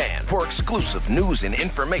Alabama fan. For exclusive news and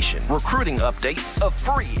information, recruiting updates, a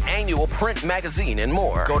free annual print magazine, and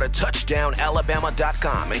more, go to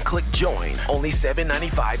touchdownalabama.com and click join. Only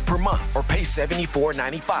 $7.95 per month, or pay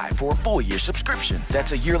 $74.95 for a full year subscription.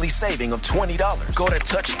 That's a yearly saving of $20. Go to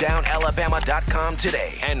touchdownalabama.com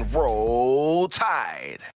today and roll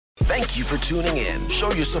Tide. Thank you for tuning in.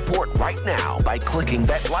 Show your support right now by clicking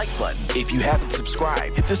that like button. If you haven't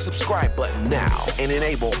subscribed, hit the subscribe button now and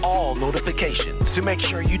enable all notifications to make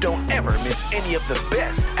sure you don't ever miss any of the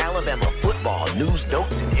best Alabama football news,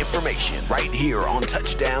 notes, and information right here on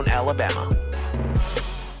Touchdown Alabama.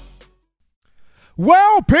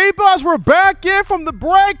 Well, people, as we're back in from the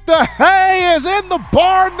break, the hay is in the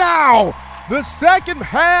barn now. The second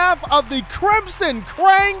half of the Crimson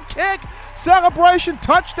Crane Kick celebration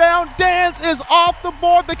touchdown dance is off the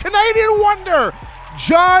board. The Canadian wonder,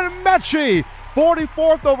 John Metchie,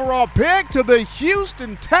 44th overall pick to the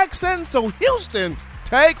Houston Texans. So Houston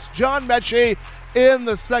takes John Metchie in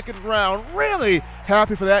the second round. Really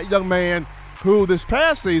happy for that young man who this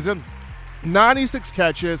past season, 96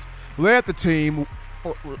 catches, led the team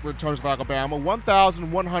in terms of Alabama,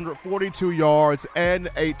 1,142 yards and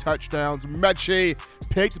 8 touchdowns. Metchie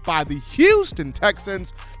picked by the Houston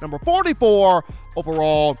Texans, number 44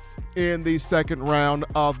 overall in the second round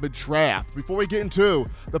of the draft. Before we get into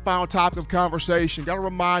the final topic of conversation, got to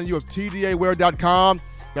remind you of TDAwear.com.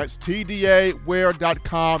 That's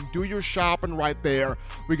TDAwear.com. Do your shopping right there.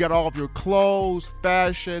 We got all of your clothes,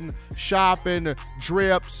 fashion, shopping,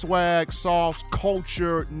 drip, swag, sauce,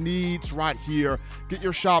 culture needs right here. Get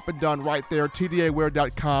your shopping done right there.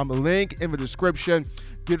 TDAwear.com. Link in the description.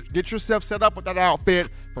 Get yourself set up with that outfit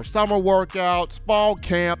for summer workouts, fall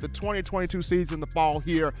camp, the 2022 season, the fall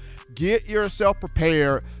here. Get yourself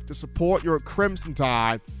prepared to support your Crimson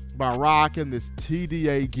Tide by rocking this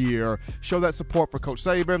TDA gear. Show that support for Coach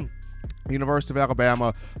Saban, University of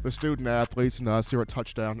Alabama, the student athletes, and us here at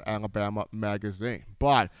Touchdown Alabama Magazine.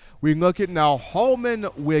 But we look at now Holman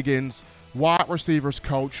Wiggins, wide receivers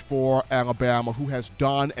coach for Alabama, who has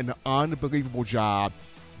done an unbelievable job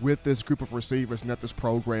with this group of receivers and at this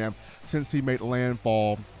program since he made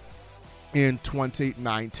landfall in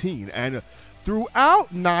 2019. And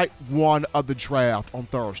throughout night one of the draft on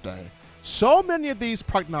Thursday, so many of these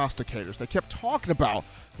prognosticators, they kept talking about,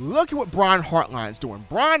 look at what Brian Hartline's doing.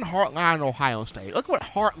 Brian Hartline, Ohio State. Look at what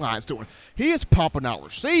Hartline's doing. He is pumping out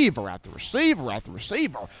receiver after receiver after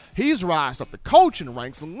receiver. He's rised up the coaching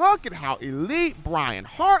ranks, and look at how elite Brian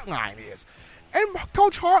Hartline is. And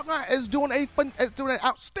Coach Hartline is doing an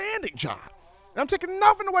outstanding job. And I'm taking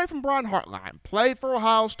nothing away from Brian Hartline. Played for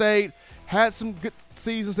Ohio State, had some good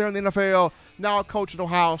seasons there in the NFL. Now coaching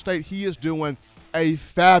Ohio State, he is doing a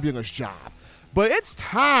fabulous job. But it's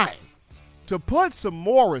time to put some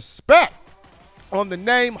more respect on the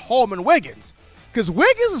name Holman Wiggins, because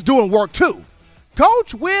Wiggins is doing work too.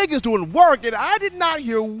 Coach Wig is doing work, and I did not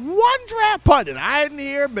hear one draft pundit. I didn't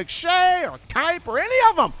hear McShay or Kipe or any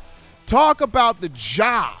of them talk about the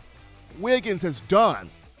job Wiggins has done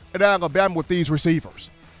at Alabama with these receivers.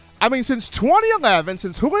 I mean, since 2011,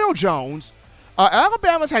 since Julio Jones,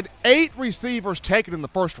 Alabama's had 8 receivers taken in the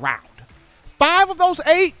first round. 5 of those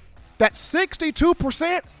 8, that's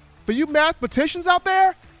 62%. For you mathematicians out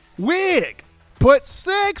there, Wig put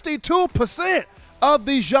 62% of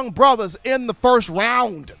these young brothers in the first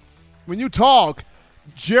round. When you talk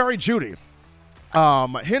Jerry Jeudy,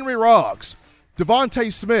 Henry Ruggs,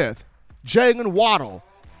 Devontae Smith, Jalen Waddle,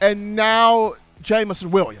 and now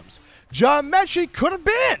Jameson Williams. John Mechie could have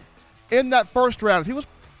been in that first round. He was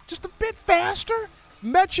just a bit faster.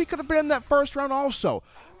 Mechie could have been in that first round also.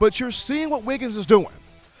 But you're seeing what Wiggins is doing.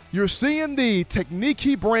 You're seeing the technique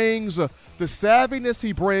he brings, the savviness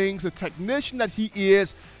he brings, the technician that he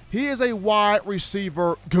is. He is a wide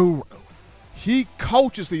receiver guru. He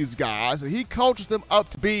coaches these guys, and he coaches them up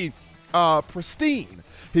to be pristine.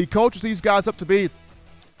 He coaches these guys up to be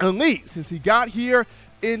elite. Since he got here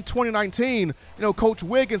in 2019, Coach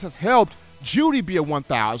Wiggins has helped Jeudy be a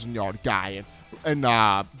 1,000-yard guy, and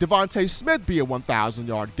Devontae Smith be a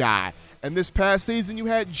 1,000-yard guy. And this past season, you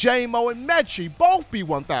had J-Mo and Mechie both be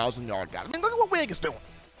 1,000-yard guys. I mean, look at what Wiggins is doing.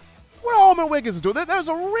 What Holman Wiggins is doing. There's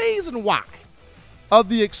a reason why. Of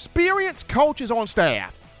the experienced coaches on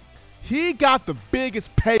staff, he got the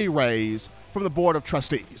biggest pay raise from the Board of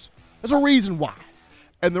Trustees. There's a reason why.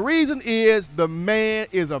 And the reason is the man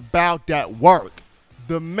is about that work.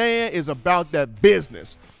 The man is about that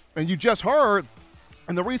business. And you just heard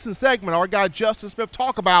in the recent segment our guy Justin Smith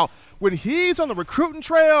talk about when he's on the recruiting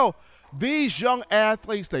trail, these young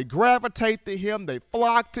athletes, they gravitate to him, they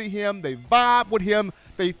flock to him, they vibe with him,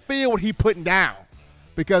 they feel what he's putting down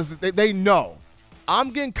because they know.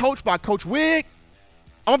 I'm getting coached by Coach Wig.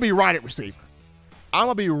 I'm going to be right at receiver. I'm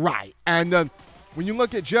going to be right. And when you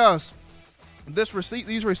look at just these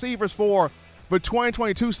receivers for the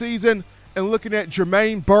 2022 season and looking at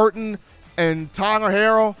Jermaine Burton and Tyler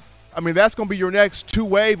Harrell, I mean, that's going to be your next 2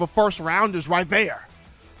 wave of first-rounders right there.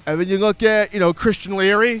 And then you look at, Christian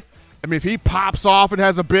Leary. I mean, if he pops off and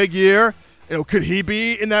has a big year, could he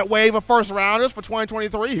be in that wave of first-rounders for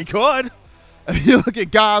 2023? He could. If you look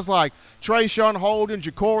at guys like Trayshawn Holden,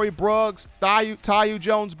 Ja'Cory Brooks, Tyu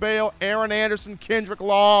Jones-Bell, Aaron Anderson, Kendrick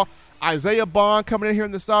Law, Isaiah Bond coming in here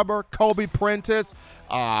in the suburb, Kobe Prentice,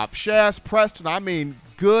 Shaz Preston. I mean,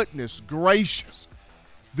 goodness gracious.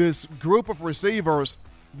 This group of receivers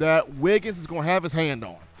that Wiggins is going to have his hand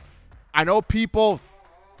on. I know people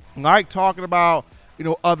like talking about,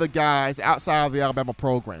 other guys outside of the Alabama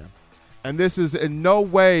program. And this is in no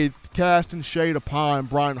way casting shade upon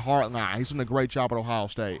Brian Hartline. He's doing a great job at Ohio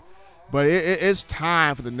State. But it's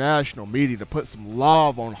time for the national media to put some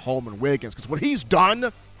love on Holman Wiggins, because what he's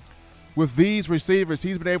done with these receivers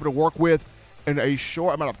he's been able to work with in a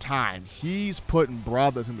short amount of time, he's putting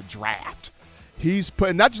brothers in the draft. He's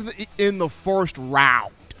putting not just in the first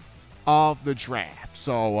round of the draft.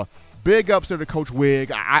 So big ups there to Coach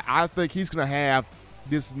Wig. I think he's going to have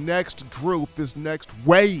this next group, this next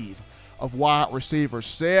wave of wide receivers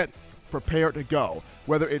set, prepared to go.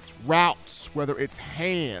 Whether it's routes, whether it's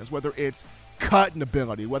hands, whether it's cutting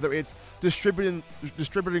ability, whether it's distributing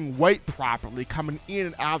weight properly, coming in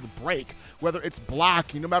and out of the break, whether it's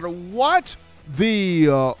blocking, no matter what the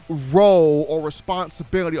role or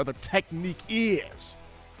responsibility or the technique is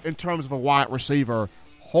in terms of a wide receiver,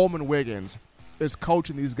 Holman Wiggins is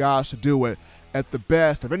coaching these guys to do it at the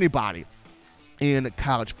best of anybody in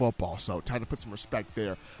college football. So time to put some respect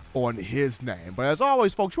there on his name. But as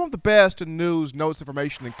always, folks, you want the best in news, notes,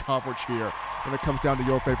 information, and coverage here when it comes down to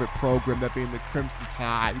your favorite program, that being the Crimson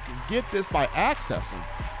Tide. You can get this by accessing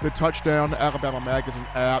the Touchdown Alabama Magazine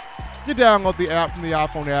app. You download the app from the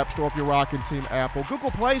iPhone App Store if you're rocking Team Apple, Google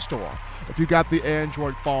Play Store if you got the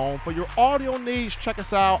Android phone. For your audio needs, check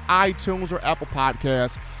us out, iTunes or Apple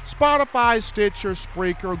Podcasts, Spotify, Stitcher,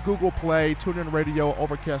 Spreaker, Google Play, TuneIn Radio,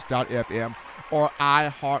 Overcast.fm, or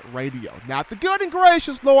iHeartRadio. Now, if the good and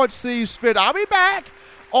gracious Lord sees fit, I'll be back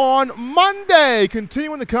on Monday,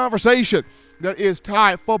 continuing the conversation that is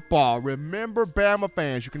Tide football. Remember, Bama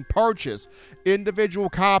fans, you can purchase individual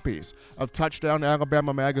copies of Touchdown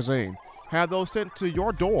Alabama Magazine. Have those sent to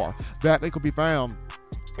your door. That link will be found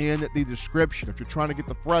in the description. If you're trying to get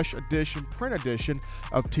the fresh edition, print edition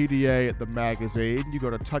of TDA, the magazine, you go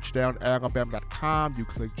to touchdownalabama.com, you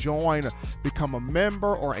click join, become a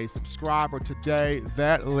member or a subscriber today.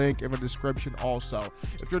 That link in the description also.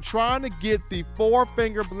 If you're trying to get the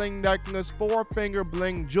 4-finger bling necklace, 4-finger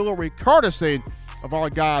bling jewelry, courtesy of our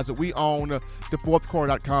guys that we own,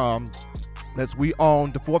 thefourthquarter.com. That's we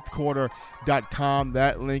own thefourthquarter.com.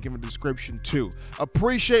 That link in the description too.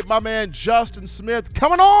 Appreciate my man Justin Smith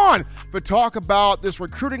coming on to talk about this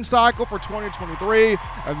recruiting cycle for 2023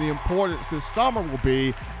 and the importance this summer will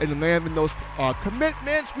be in landing those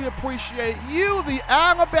commitments. We appreciate you, the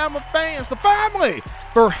Alabama fans, the family,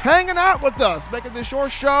 for hanging out with us, making this your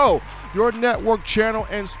show, your network channel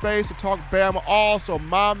and space to talk Bama. Also,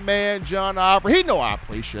 my man John Ivory, he know I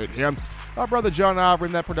appreciate him. Our brother John Ivory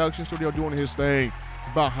in that production studio doing his thing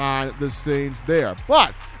behind the scenes there.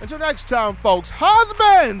 But until next time, folks,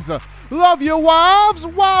 husbands, love your wives.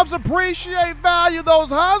 Wives appreciate, value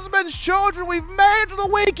those husbands. Children, we've made it to the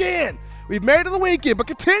weekend. We've made it to the weekend, but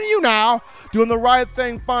continue now doing the right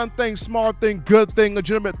thing, fun thing, smart thing, good thing,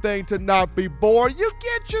 legitimate thing to not be bored. You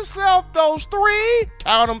get yourself those 3,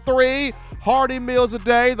 count them 3, hearty meals a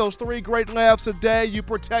day, those 3 great laughs a day. You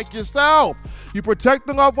protect yourself. You protect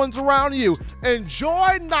the loved ones around you.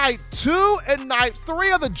 Enjoy night 2 and night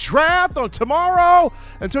 3 of the draft on tomorrow.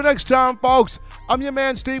 Until next time, folks, I'm your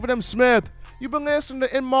man, Stephen M. Smith. You've been listening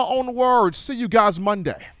to In My Own Words. See you guys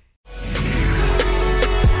Monday.